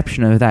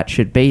perception of that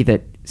should be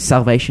that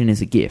salvation is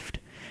a gift.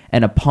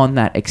 And upon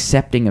that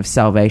accepting of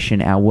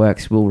salvation, our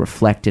works will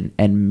reflect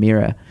and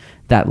mirror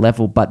that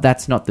level. But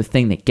that's not the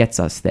thing that gets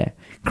us there.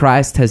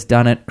 Christ has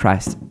done it.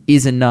 Christ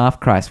is enough.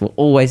 Christ will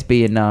always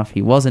be enough.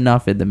 He was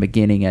enough at the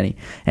beginning, and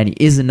he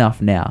is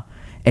enough now.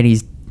 And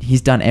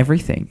he's done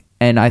everything.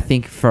 And I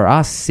think for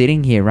us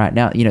sitting here right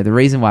now, you know, the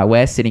reason why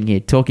we're sitting here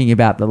talking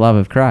about the love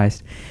of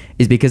Christ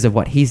is because of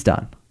what he's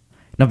done.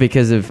 Not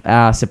because of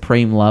our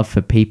supreme love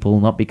for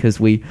people, not because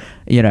we,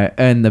 you know,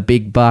 earn the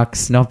big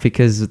bucks, not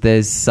because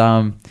there's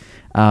some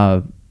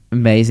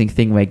amazing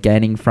thing we're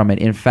gaining from it.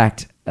 In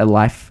fact, a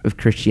life of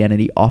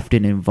Christianity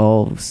often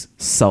involves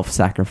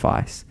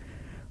self-sacrifice.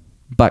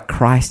 But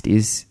Christ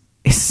is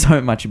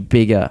so much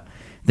bigger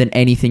than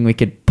anything we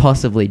could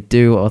possibly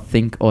do or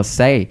think or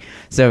say.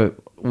 So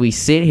we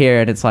sit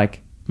here and it's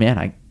like,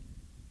 man,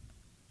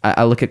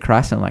 I look at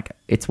Christ and I'm like,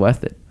 it's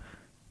worth it.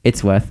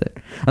 It's worth it.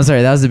 I'm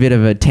sorry, that was a bit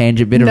of a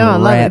tangent, bit of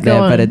a rant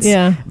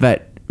there,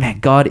 but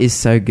man, God is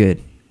so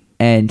good.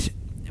 And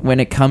when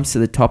it comes to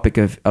the topic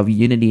of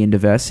unity and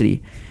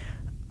diversity,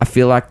 I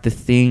feel like the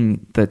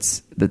thing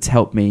that's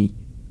helped me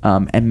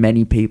and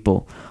many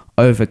people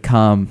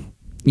overcome,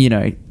 you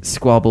know,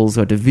 squabbles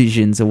or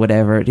divisions or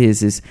whatever it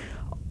is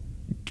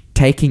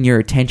taking your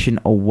attention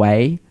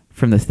away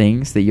from the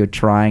things that you're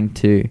trying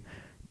to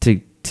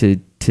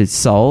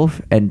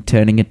solve and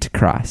turning it to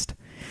Christ.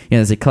 You know,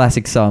 there's a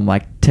classic song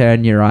like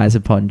 "Turn Your Eyes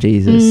Upon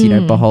Jesus." You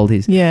know, behold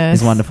his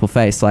wonderful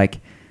face.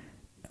 Like,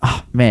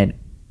 oh man,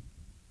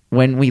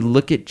 when we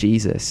look at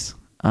Jesus,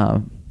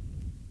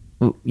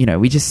 you know,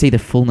 we just see the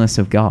fullness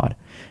of God,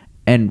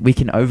 and we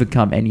can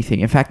overcome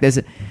anything. In fact, there's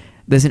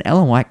an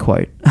Ellen White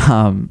quote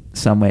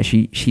somewhere.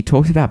 She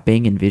talks about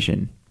being in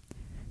vision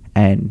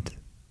and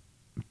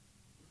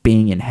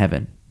being in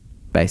heaven,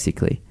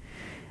 basically.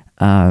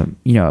 You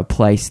know, a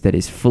place that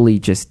is fully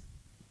just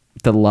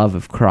the love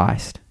of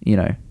Christ, you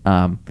know,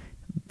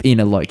 in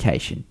a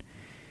location.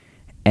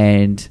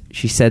 And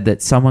she said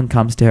that someone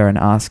comes to her and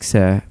asks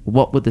her,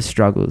 what were the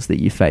struggles that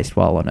you faced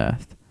while on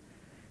earth?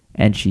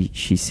 And she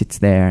sits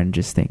there and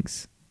just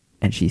thinks,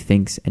 and she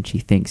thinks, and she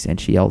thinks, and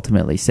she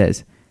ultimately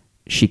says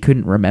she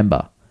couldn't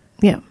remember.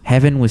 Yeah.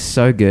 Heaven was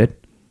so good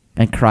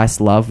and Christ's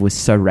love was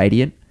so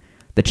radiant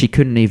that she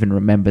couldn't even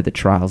remember the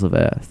trials of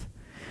earth.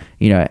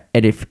 You know,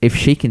 and if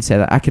she can say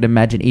that, I could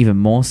imagine even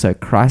more so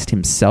Christ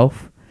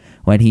himself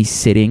when he's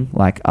sitting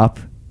like up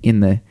in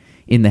the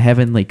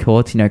heavenly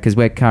courts, you know, because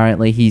we're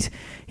currently, he's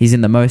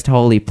in the most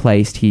holy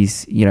place.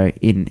 He's, you know,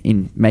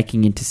 in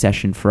making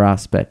intercession for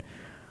us. But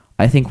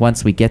I think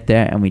once we get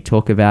there and we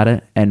talk about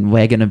it and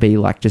we're going to be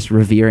like just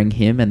revering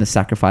him and the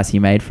sacrifice he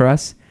made for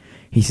us,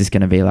 he's just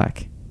going to be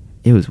like,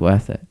 it was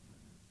worth it.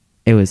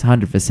 It was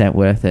 100%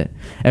 worth it.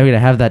 And we're going to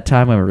have that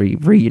time where we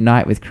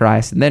reunite with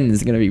Christ, and then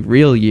there's going to be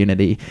real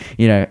unity.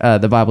 You know,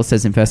 the Bible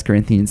says in 1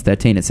 Corinthians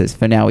 13, it says,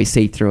 for now we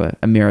see through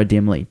a mirror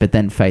dimly, but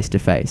then face to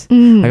face.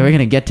 Like we're going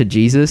to get to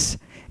Jesus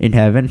in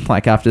heaven,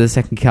 like after the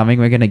second coming,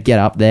 we're going to get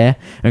up there,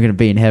 we're going to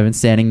be in heaven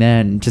standing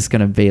there and just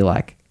going to be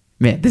like,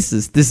 man, this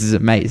is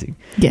amazing.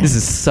 Yeah. This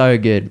is so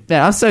good.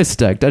 Man, I'm so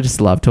stoked. I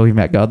just love talking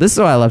about God. This is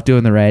why I love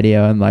doing the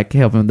radio and like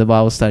helping with the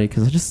Bible study,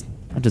 because I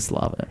just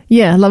love it.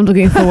 Yeah, I love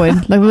looking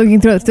forward. Like we're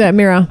looking through that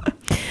mirror.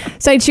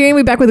 Stay tuned.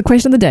 We're back with the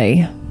question of the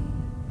day.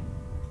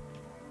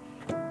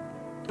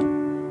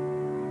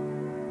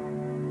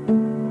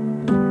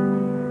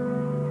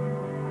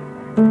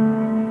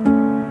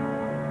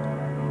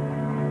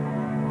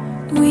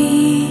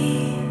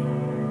 We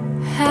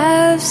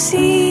have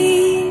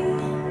seen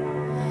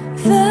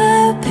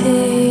the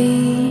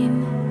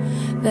pain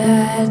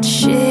that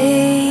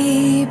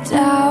shaped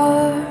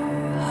our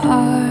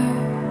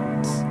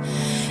hearts,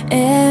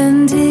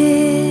 and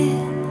in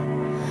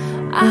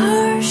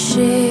our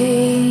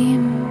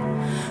shame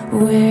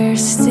we're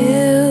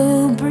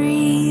still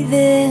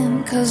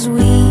breathing, 'cause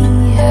we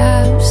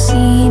have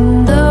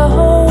seen the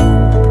hope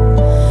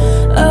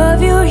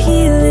of your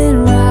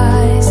healing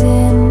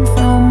rising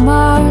from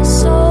our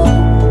souls.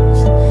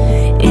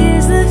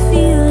 Is the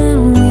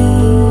feeling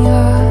we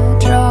are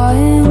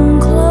drawing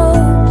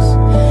close?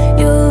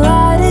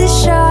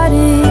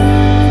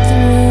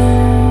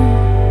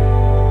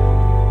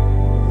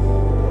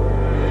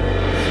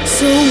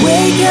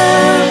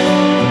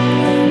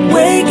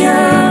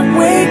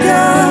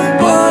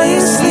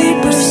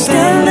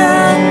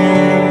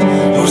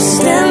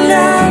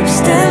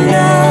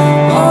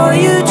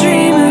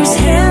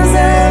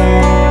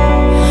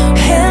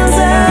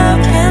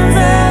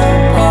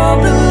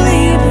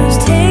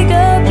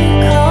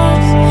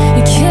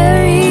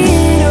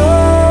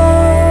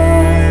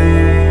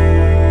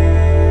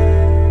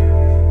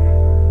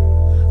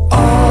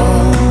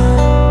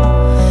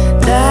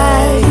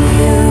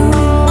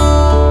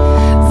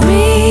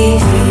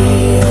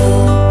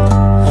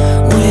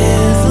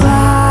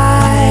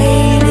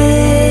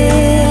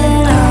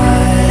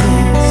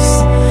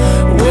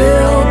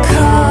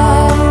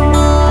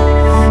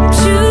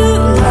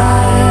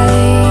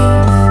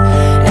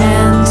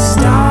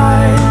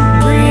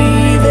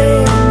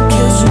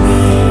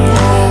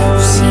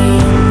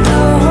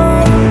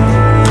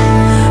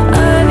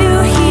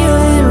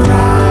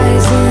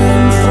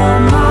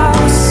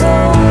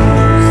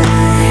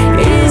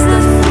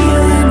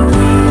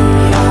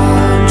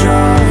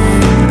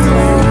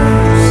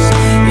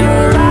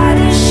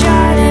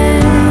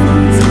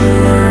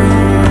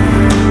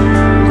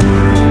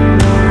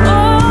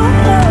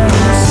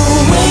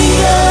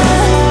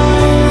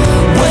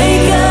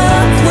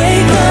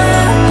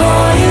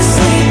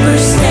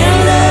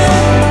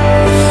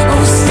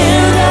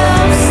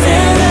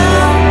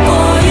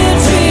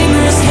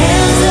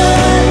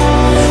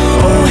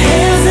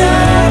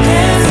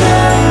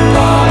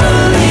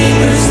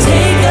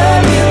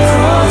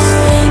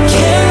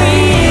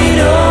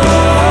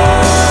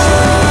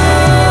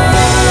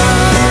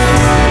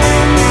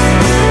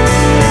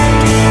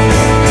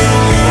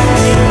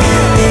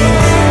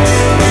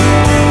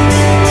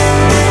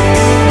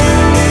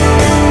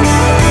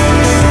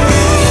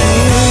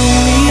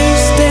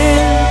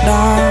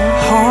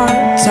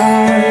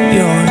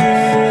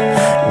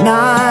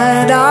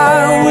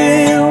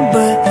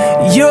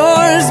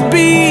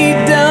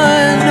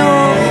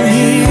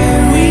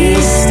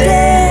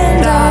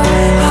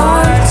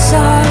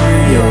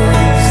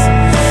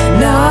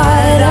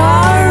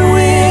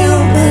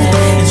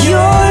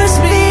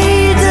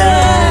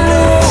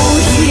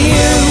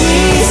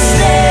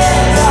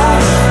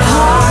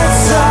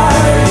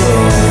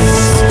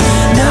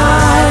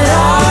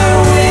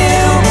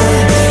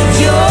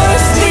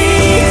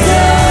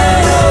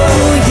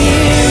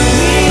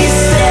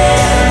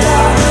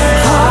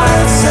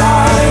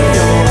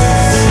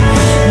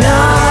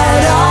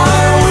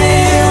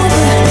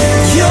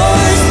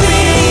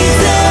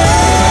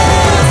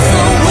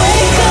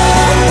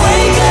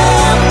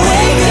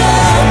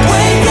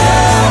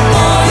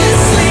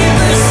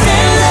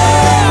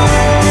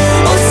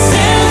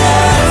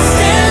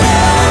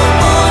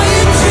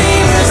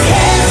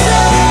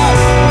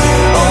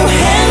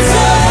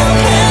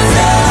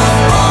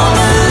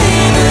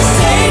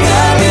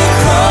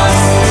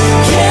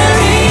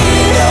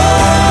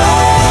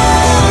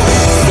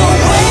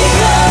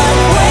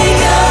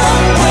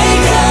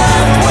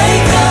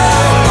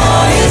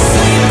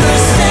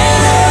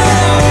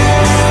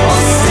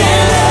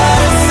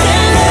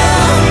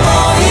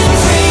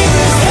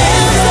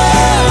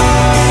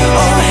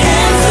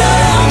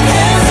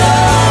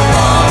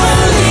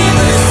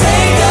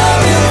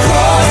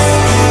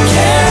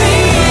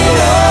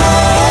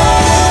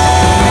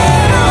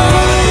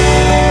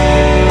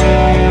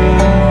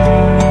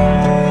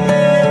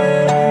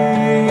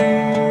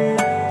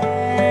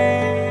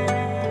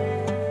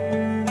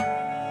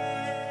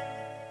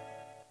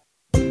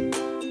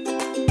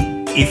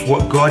 if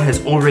what God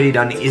has already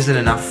done isn't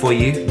enough for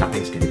you,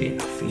 nothing's going to be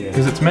enough for you.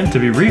 Because it's meant to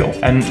be real,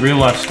 and real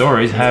life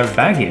stories have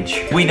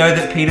baggage. We know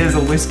that Peter's a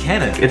loose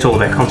cannon. It's all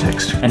about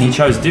context. And he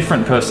chose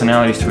different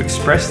personalities to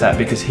express that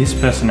because his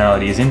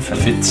personality is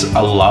infinite. If it's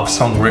a love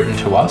song written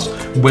to us,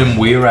 when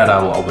we're at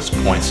our lowest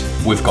points,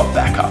 we've got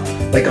backup.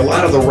 Like a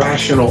lot of the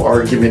rational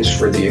arguments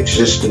for the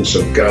existence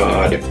of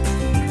God,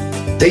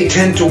 they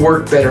tend to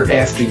work better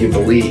after you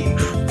believe.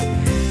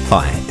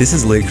 Hi, this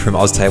is Luke from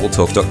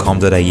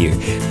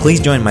oztabletalk.com.au.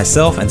 Please join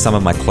myself and some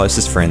of my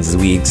closest friends as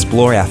we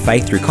explore our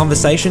faith through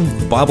conversation,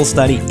 Bible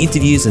study,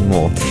 interviews and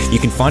more. You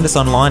can find us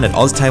online at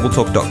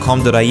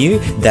oztabletalk.com.au.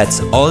 That's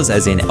Oz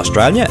as in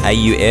Australia,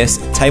 AUS,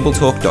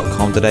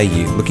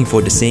 tabletalk.com.au. Looking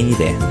forward to seeing you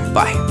there.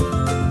 Bye.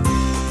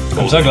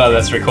 I'm so glad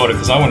that's recorded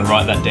because I want to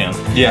write that down.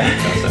 Yeah.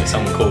 So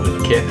someone called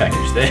it a care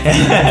package there.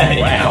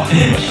 Wow.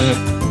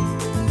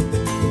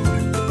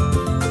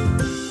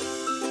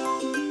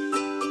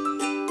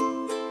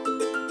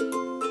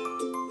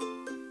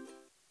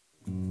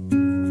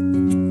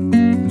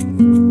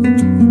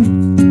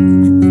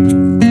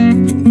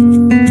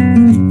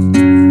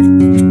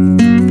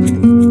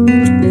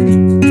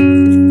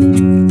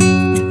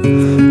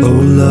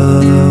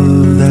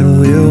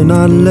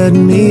 Let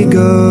me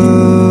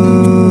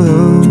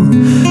go.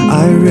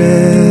 I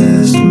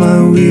rest my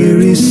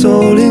weary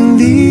soul in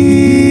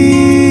thee.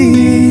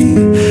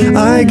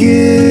 I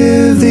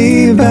give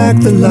thee back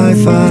the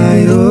life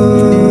I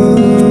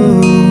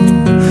owe,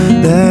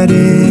 that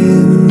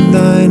in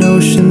thine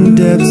ocean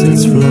depths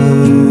its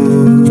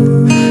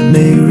flow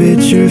may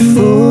richer,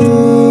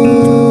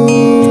 fuller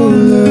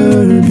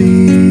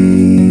be.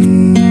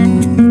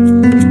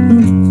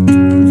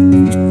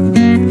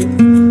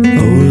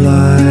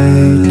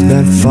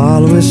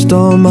 Followest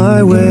all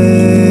my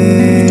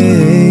way,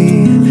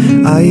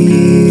 I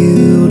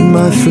yield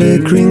my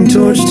flickering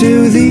torch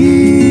to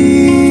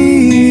thee.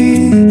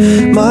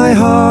 My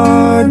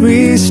heart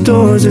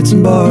restores its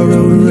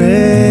borrowed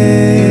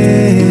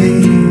ray,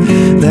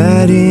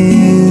 that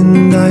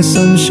in thy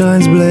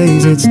sunshine's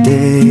blaze its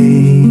day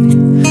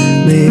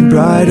may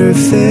brighter,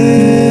 fairer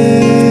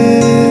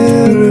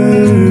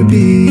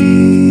be.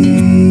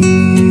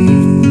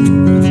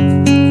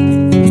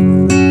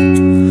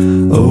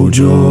 O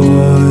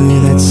joy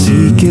that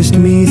seekest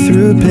me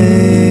through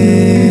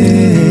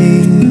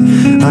pain,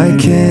 I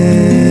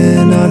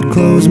cannot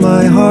close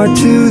my heart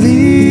to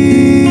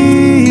thee.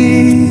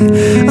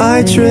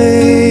 I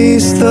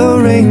trace the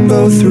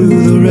rainbow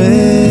through the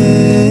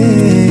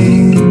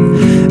rain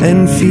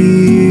and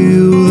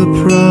feel the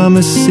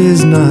promise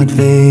is not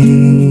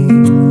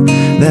vain,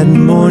 that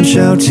morn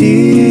shall tearless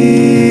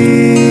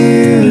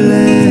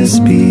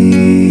be.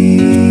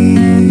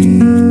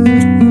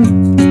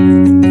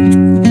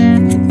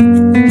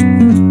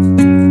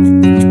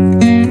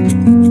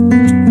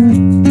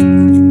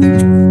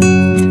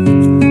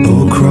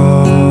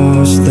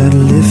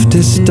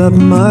 Up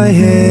my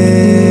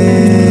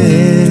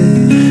head,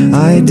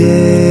 I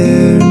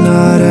dare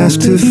not ask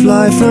to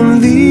fly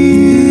from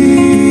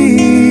thee.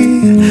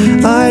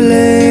 I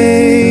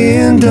lay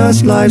in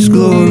dust life's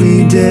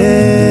glory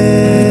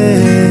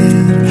dead,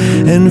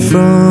 and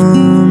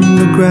from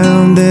the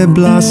ground there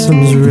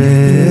blossoms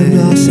red,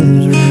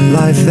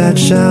 life that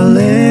shall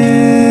endless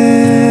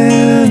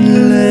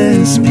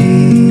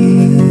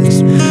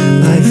peace,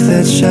 life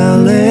that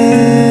shall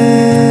endless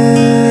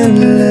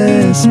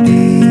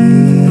peace.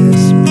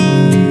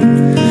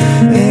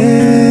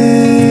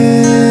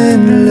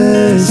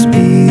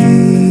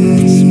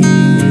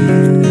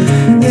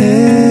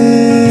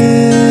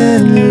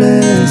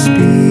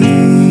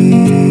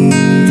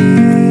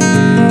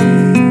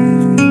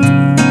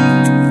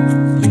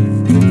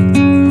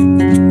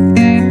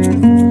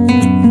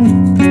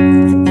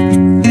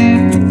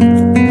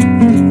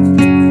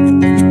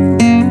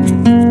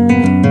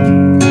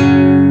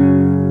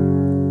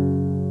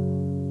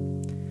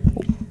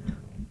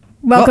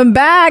 Welcome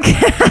back.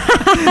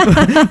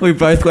 We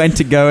both went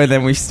to go and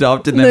then we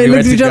stopped and then we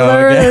went to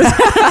go again.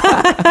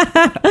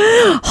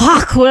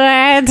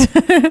 Awkward.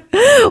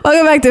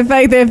 Welcome back to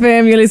Faith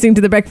FM. You're listening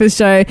to The Breakfast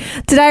Show.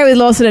 Today with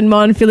Lawson and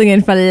Mon filling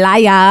in for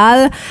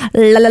Layal.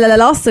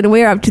 Lawson,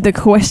 we're up to the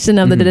question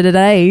of the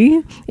day.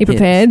 Are you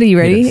prepared? Are you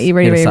ready? Yes. Are you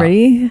ready?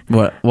 Ready?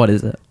 What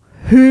is it?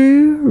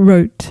 Who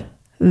wrote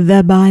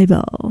the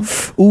Bible?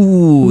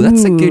 Ooh,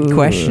 that's a good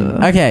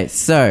question. Okay,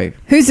 so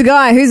who's the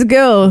guy? Who's the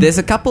girl? There's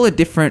a couple of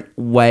different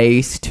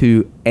ways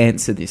to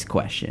answer this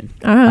question.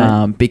 All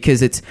right.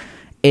 Because it's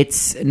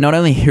not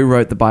only who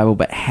wrote the Bible,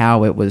 but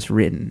how it was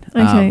written.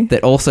 Okay.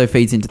 That also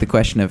feeds into the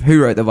question of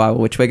who wrote the Bible,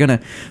 which we're gonna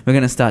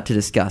start to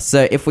discuss.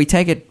 So if we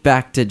take it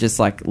back to just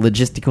like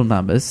logistical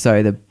numbers,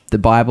 so the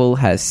Bible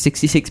has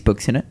 66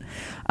 books in it,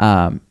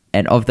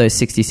 and of those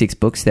 66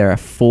 books, there are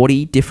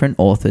 40 different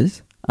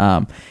authors.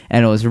 And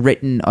it was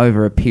written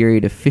over a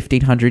period of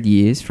 1,500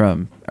 years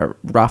from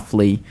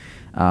roughly,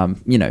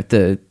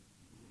 the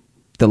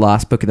the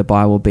last book of the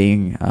Bible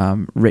being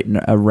written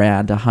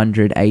around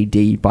 100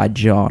 AD by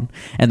John,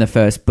 and the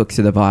first books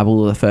of the Bible,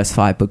 or the first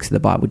 5 books of the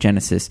Bible,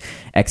 Genesis,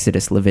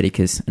 Exodus,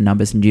 Leviticus,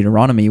 Numbers, and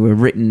Deuteronomy, were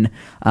written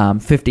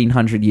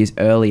 1,500 years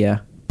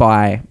earlier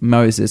by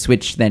Moses,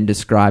 which then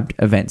described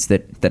events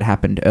that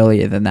happened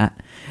earlier than that.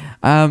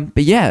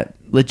 But yeah,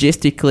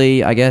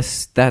 logistically, I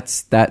guess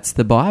that's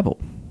the Bible.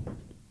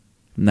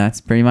 And that's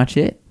pretty much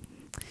it.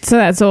 So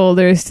that's all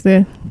there is to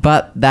the...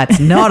 But that's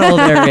not all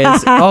there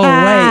is. Oh,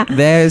 wait,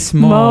 there's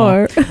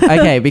more.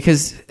 Okay,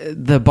 because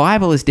the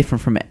Bible is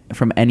different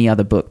from any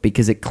other book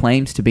because it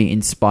claims to be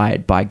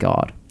inspired by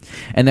God.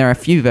 And there are a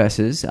few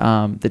verses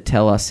that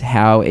tell us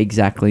how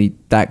exactly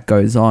that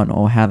goes on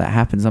or how that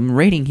happens. I'm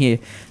reading here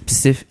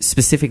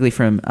specifically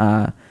from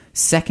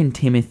 2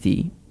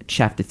 Timothy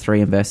chapter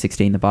 3 and verse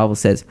 16. The Bible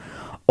says,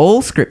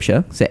 all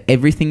scripture, so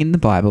everything in the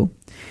Bible,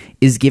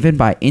 is given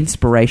by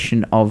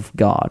inspiration of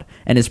God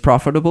and is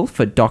profitable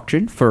for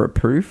doctrine, for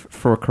reproof,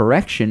 for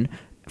correction,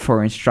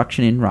 for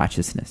instruction in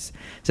righteousness.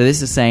 So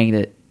this is saying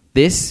that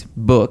this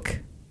book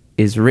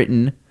is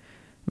written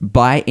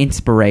by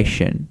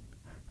inspiration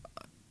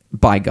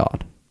by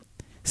God.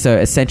 So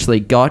essentially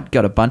God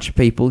got a bunch of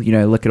people,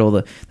 look at all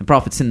the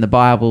prophets in the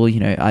Bible,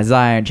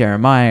 Isaiah,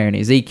 Jeremiah, and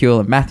Ezekiel,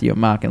 and Matthew, and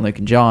Mark, and Luke,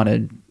 and John,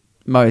 and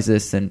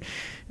Moses, and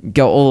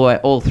go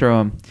all through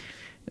them.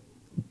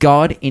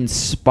 God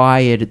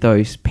inspired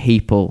those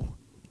people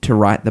to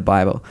write the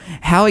Bible.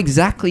 How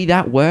exactly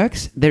that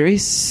works, there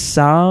is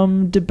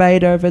some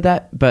debate over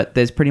that, but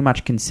there's pretty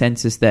much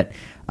consensus that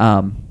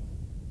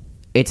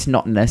it's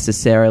not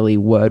necessarily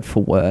word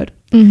for word.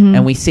 Mm-hmm.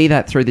 And we see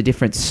that through the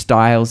different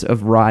styles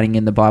of writing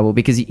in the Bible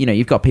because,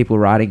 you've got people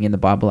writing in the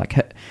Bible like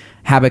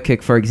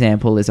Habakkuk, for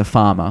example, is a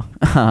farmer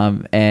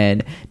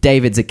and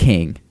David's a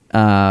king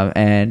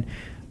and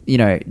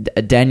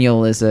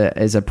Daniel is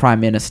a prime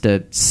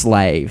minister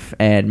slave,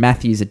 and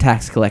Matthew's a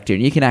tax collector,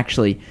 and you can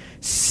actually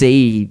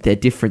see the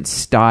different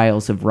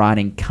styles of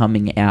writing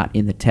coming out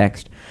in the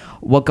text.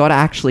 What God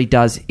actually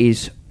does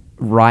is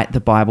write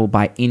the Bible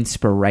by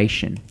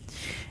inspiration,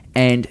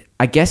 and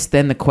I guess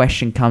then the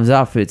question comes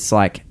up. It's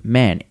like,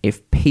 man,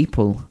 if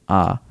people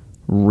are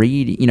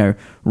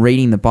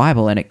reading the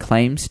Bible and it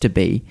claims to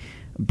be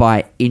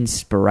by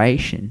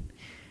inspiration,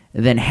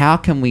 then how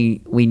can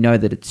we know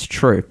that it's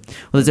true?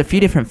 Well, there's a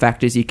few different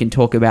factors. You can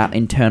talk about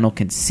internal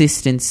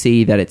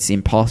consistency, that it's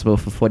impossible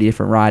for 40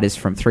 different writers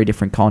from 3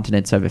 different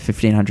continents over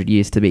 1,500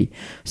 years to be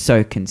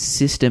so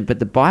consistent. But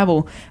the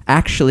Bible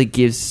actually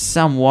gives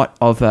somewhat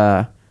of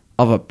a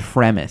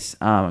premise.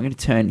 I'm going to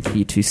turn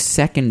here to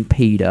 2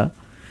 Peter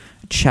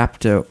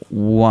chapter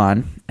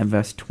 1 and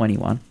verse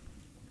 21.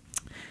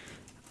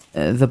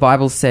 The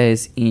Bible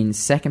says in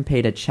 2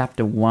 Peter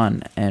chapter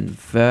 1 and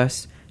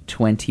verse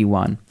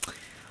 21,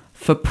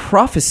 for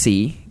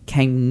prophecy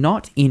came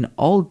not in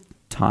old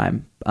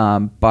time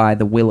by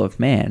the will of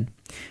man,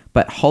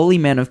 but holy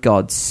men of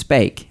God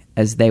spake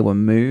as they were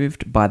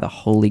moved by the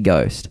Holy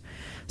Ghost.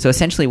 So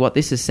essentially what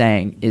this is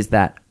saying is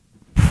that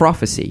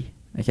prophecy,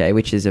 okay,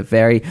 which is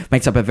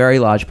makes up a very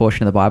large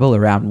portion of the Bible,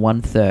 around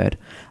 1/3,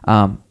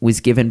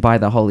 was given by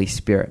the Holy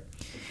Spirit.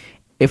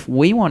 If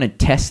we want to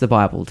test the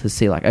Bible to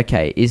see like,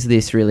 okay, is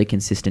this really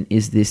consistent?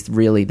 Is this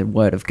really the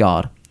word of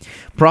God?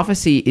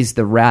 Prophecy is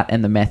the route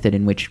and the method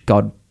in which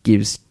God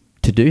gives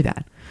to do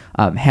that.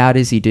 How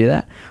does he do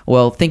that?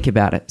 Well, think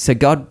about it. So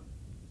God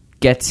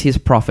gets his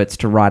prophets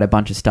to write a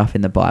bunch of stuff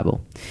in the Bible,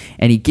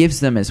 and he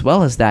gives them, as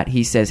well as that,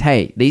 he says,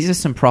 hey, these are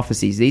some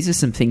prophecies, these are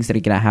some things that are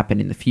going to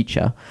happen in the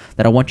future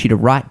that I want you to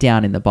write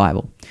down in the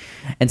Bible.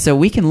 And so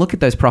we can look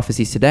at those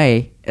prophecies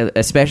today,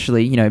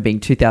 especially, being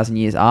 2,000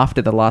 years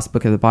after the last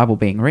book of the Bible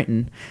being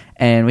written,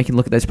 and we can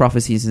look at those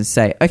prophecies and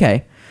say,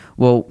 okay,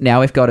 well, now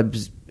we've got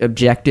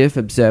objective,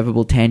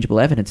 observable, tangible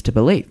evidence to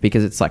believe,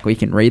 because it's like we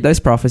can read those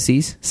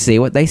prophecies, see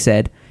what they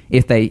said.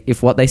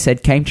 If what they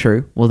said came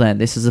true, well then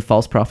this is a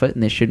false prophet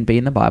and this shouldn't be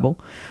in the Bible.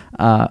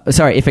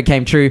 If it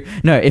came true,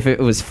 if it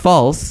was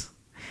false,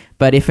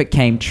 but if it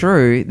came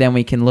true, then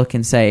we can look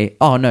and say,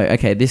 oh no,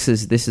 okay, this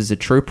is a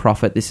true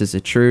prophet, this is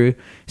a true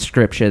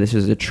scripture, this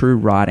is a true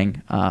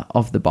writing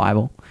of the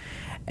Bible.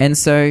 And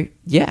so,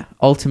 yeah,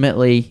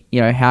 ultimately,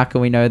 how can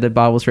we know the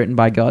Bible's written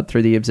by God?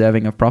 Through the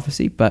observing of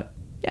prophecy. But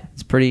yeah,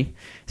 it's pretty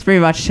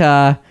much,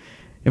 if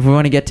we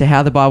want to get to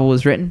how the Bible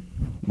was written,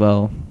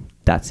 well,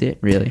 that's it,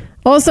 really.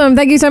 Awesome.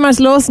 Thank you so much,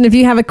 Lawson. If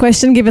you have a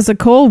question, give us a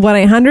call,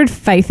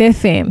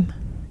 1-800-FAITH-FM.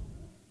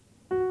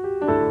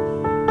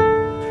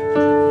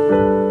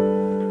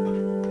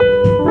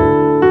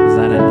 Is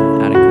that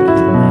an adequate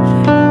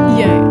explanation?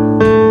 Yeah.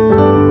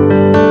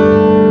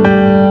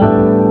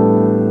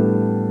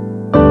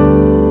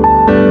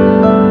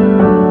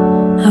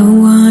 I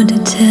want to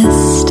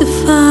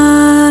testify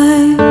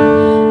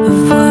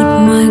of what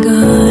my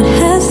God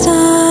has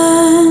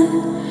done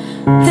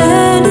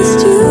and is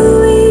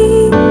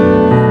doing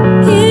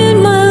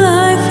in my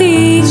life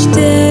each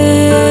day.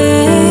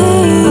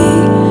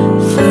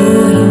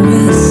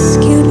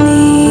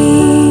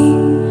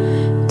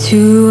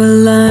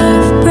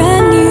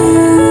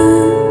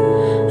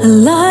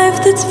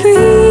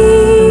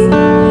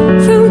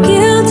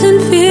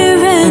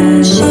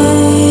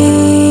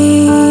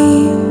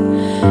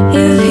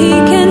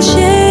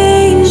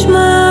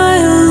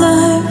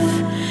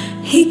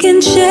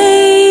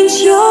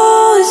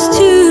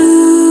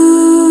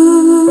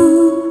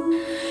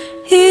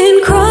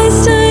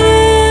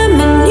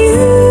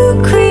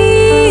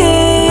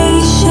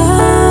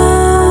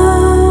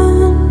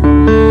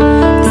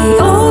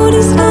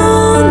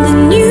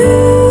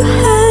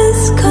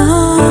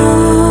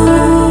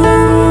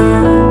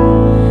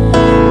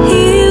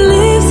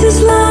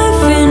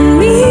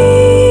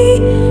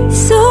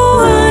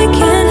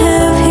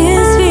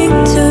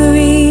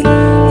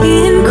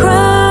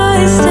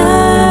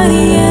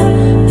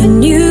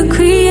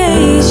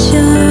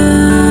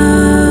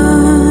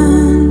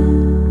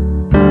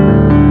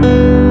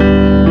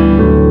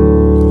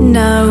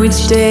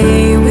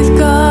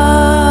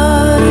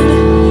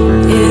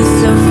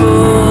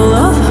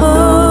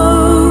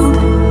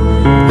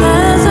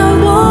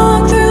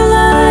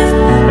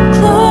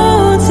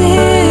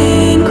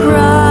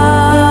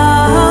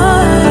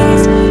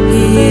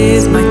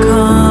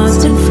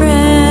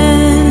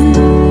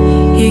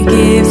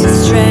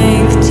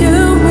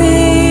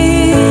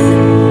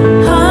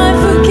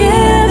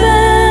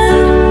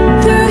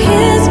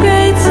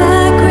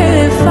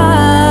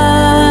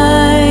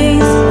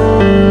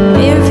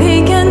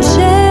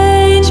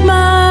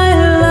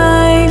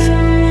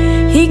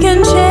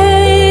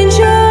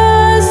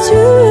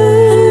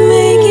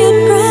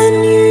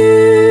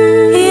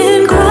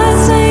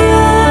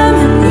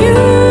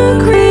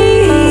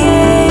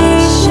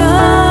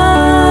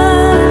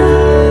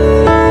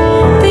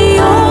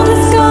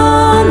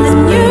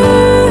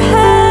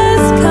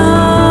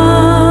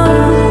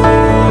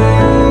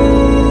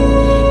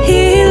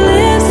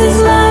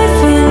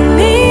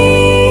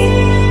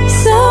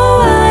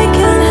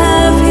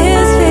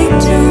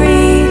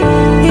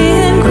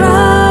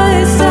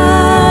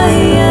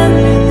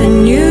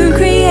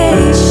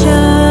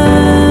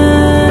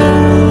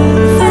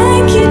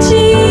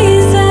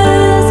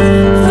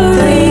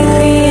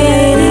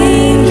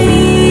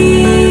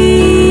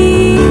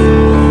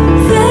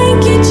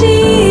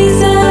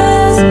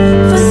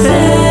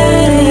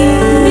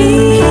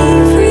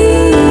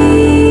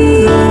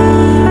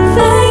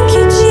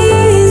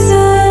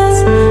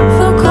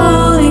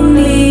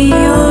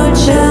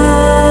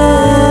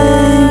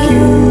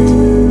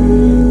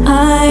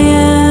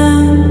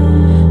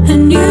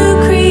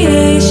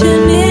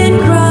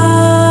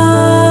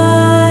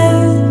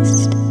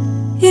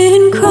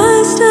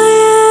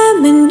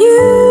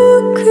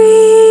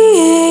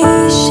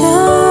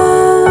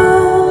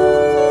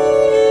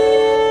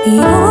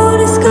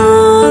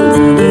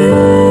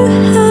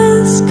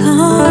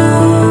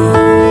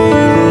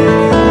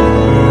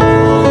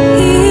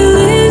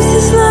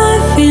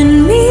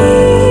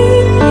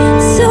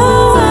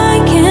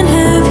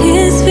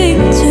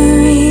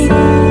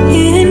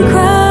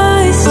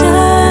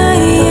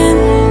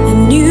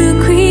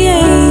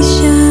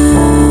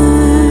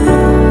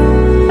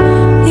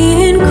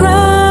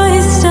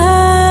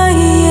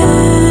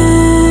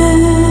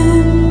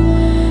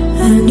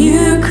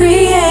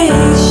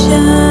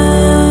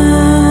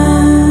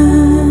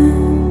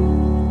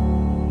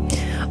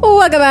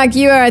 back.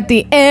 You are at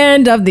the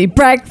end of the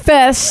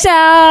breakfast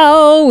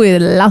show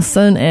with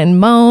Lawson and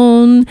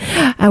Mon.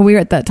 And we're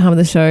at that time of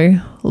the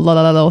show,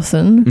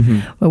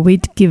 Lawson, where we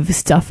give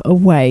stuff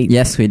away.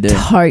 Yes, we do.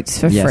 Totes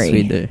for free. Yes,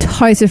 we do.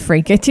 Totes for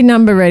free. Get your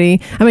number ready.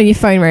 Your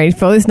phone ready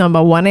for this number,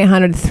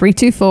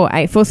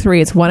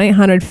 1-800-324-843. It's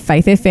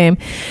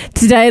 1-800-FAITH-FM.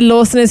 Today,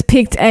 Lawson has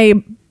picked a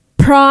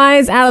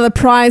prize out of the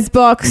prize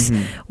box.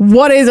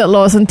 What is it,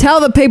 Lawson?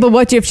 Tell the people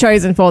what you've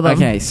chosen for them.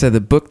 Okay, so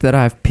the book that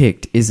I've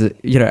picked is,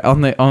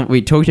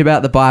 we talked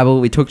about the Bible.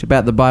 We talked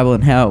about the Bible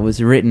and how it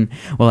was written.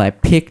 Well, I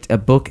picked a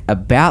book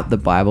about the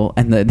Bible,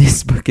 and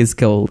this book is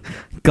called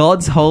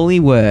God's Holy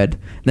Word.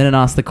 Then it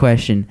asks the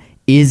question,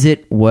 is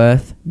it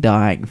worth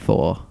dying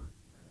for?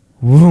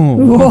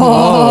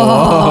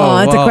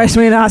 Whoa. That's a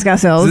question we need to ask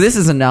ourselves. So this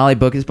is a gnarly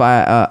book. It's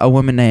by a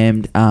woman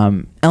named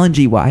Ellen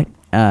G. White.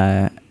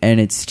 And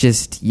it's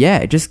just,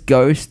 it just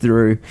goes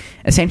through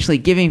essentially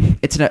giving,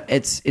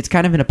 it's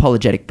kind of an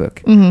apologetic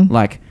book.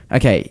 Like,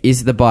 okay,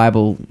 is the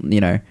Bible,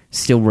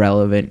 still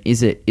relevant?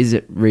 Is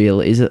it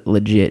real? Is it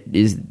legit?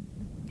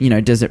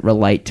 Does it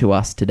relate to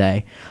us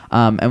today?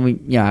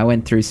 And I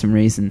went through some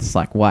reasons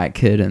like why it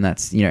could, and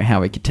that's,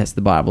 how we could test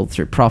the Bible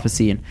through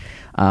prophecy. And,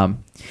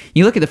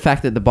 you look at the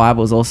fact that the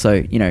Bible has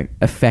also,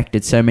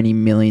 affected so many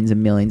millions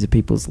and millions of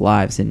people's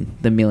lives and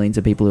the millions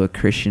of people who are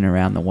Christian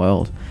around the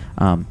world.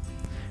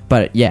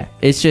 But yeah,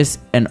 it's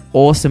just an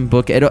awesome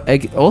book.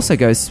 It also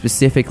goes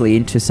specifically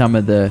into some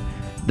of the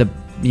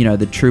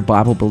true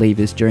Bible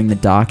believers during the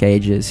Dark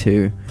Ages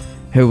who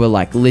were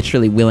like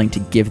literally willing to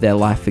give their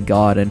life for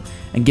God and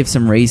give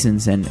some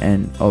reasons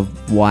and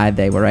of why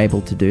they were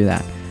able to do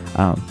that.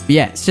 But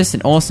yeah, it's just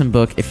an awesome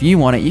book. If you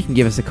want it, you can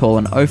give us a call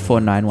on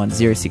 0491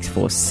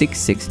 064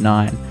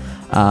 669.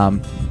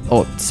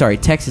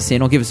 Text us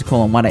in or give us a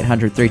call on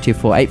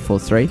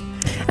 1-800-324-843.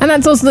 And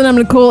that's also the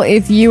number to call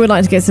if you would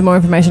like to get some more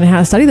information on how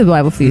to study the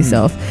Bible for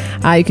yourself.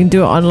 You can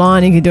do it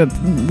online, you can do it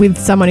with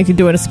someone, you can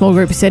do it in a small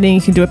group setting,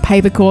 you can do a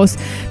paper course.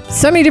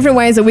 So many different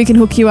ways that we can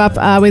hook you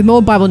up with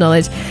more Bible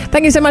knowledge.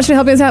 Thank you so much for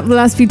helping us out for the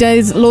last few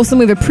days, Lawson.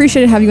 We've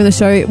appreciated having you on the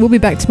show. We'll be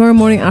back tomorrow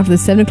morning after the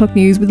 7 o'clock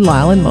news with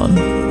Lyle and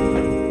Mon.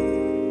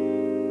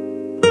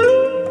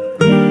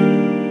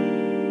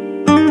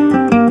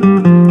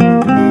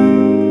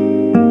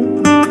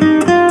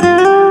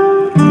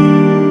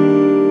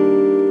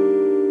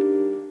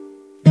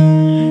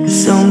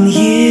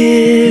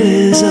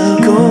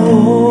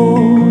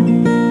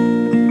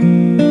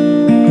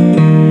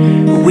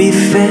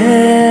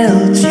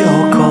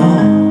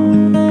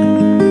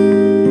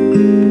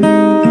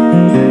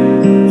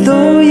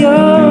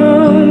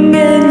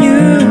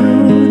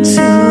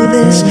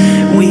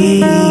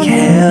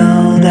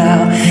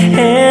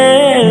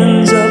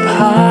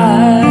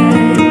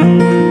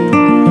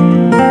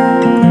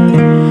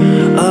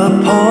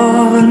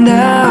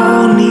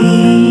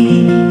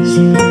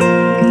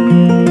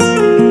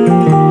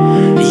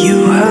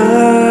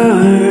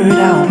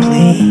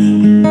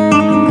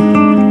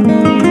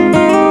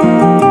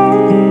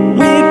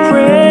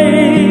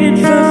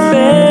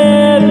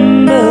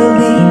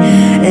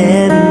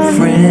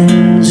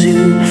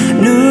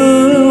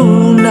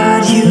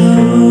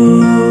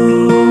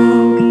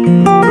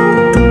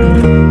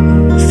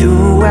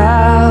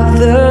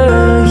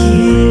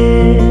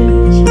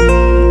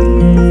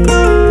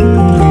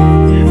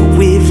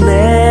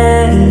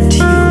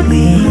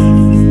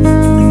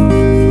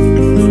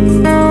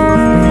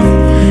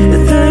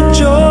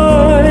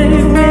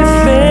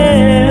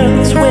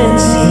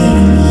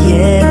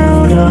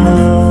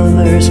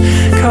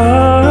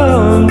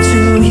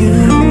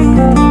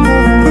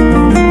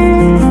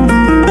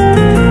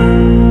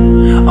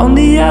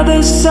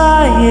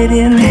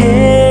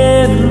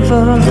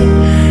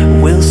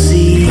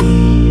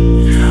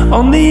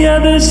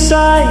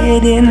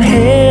 In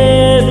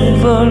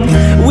heaven,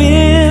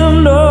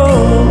 we'll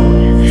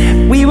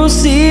know we will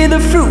see the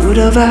fruit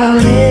of our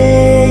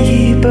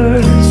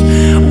labor.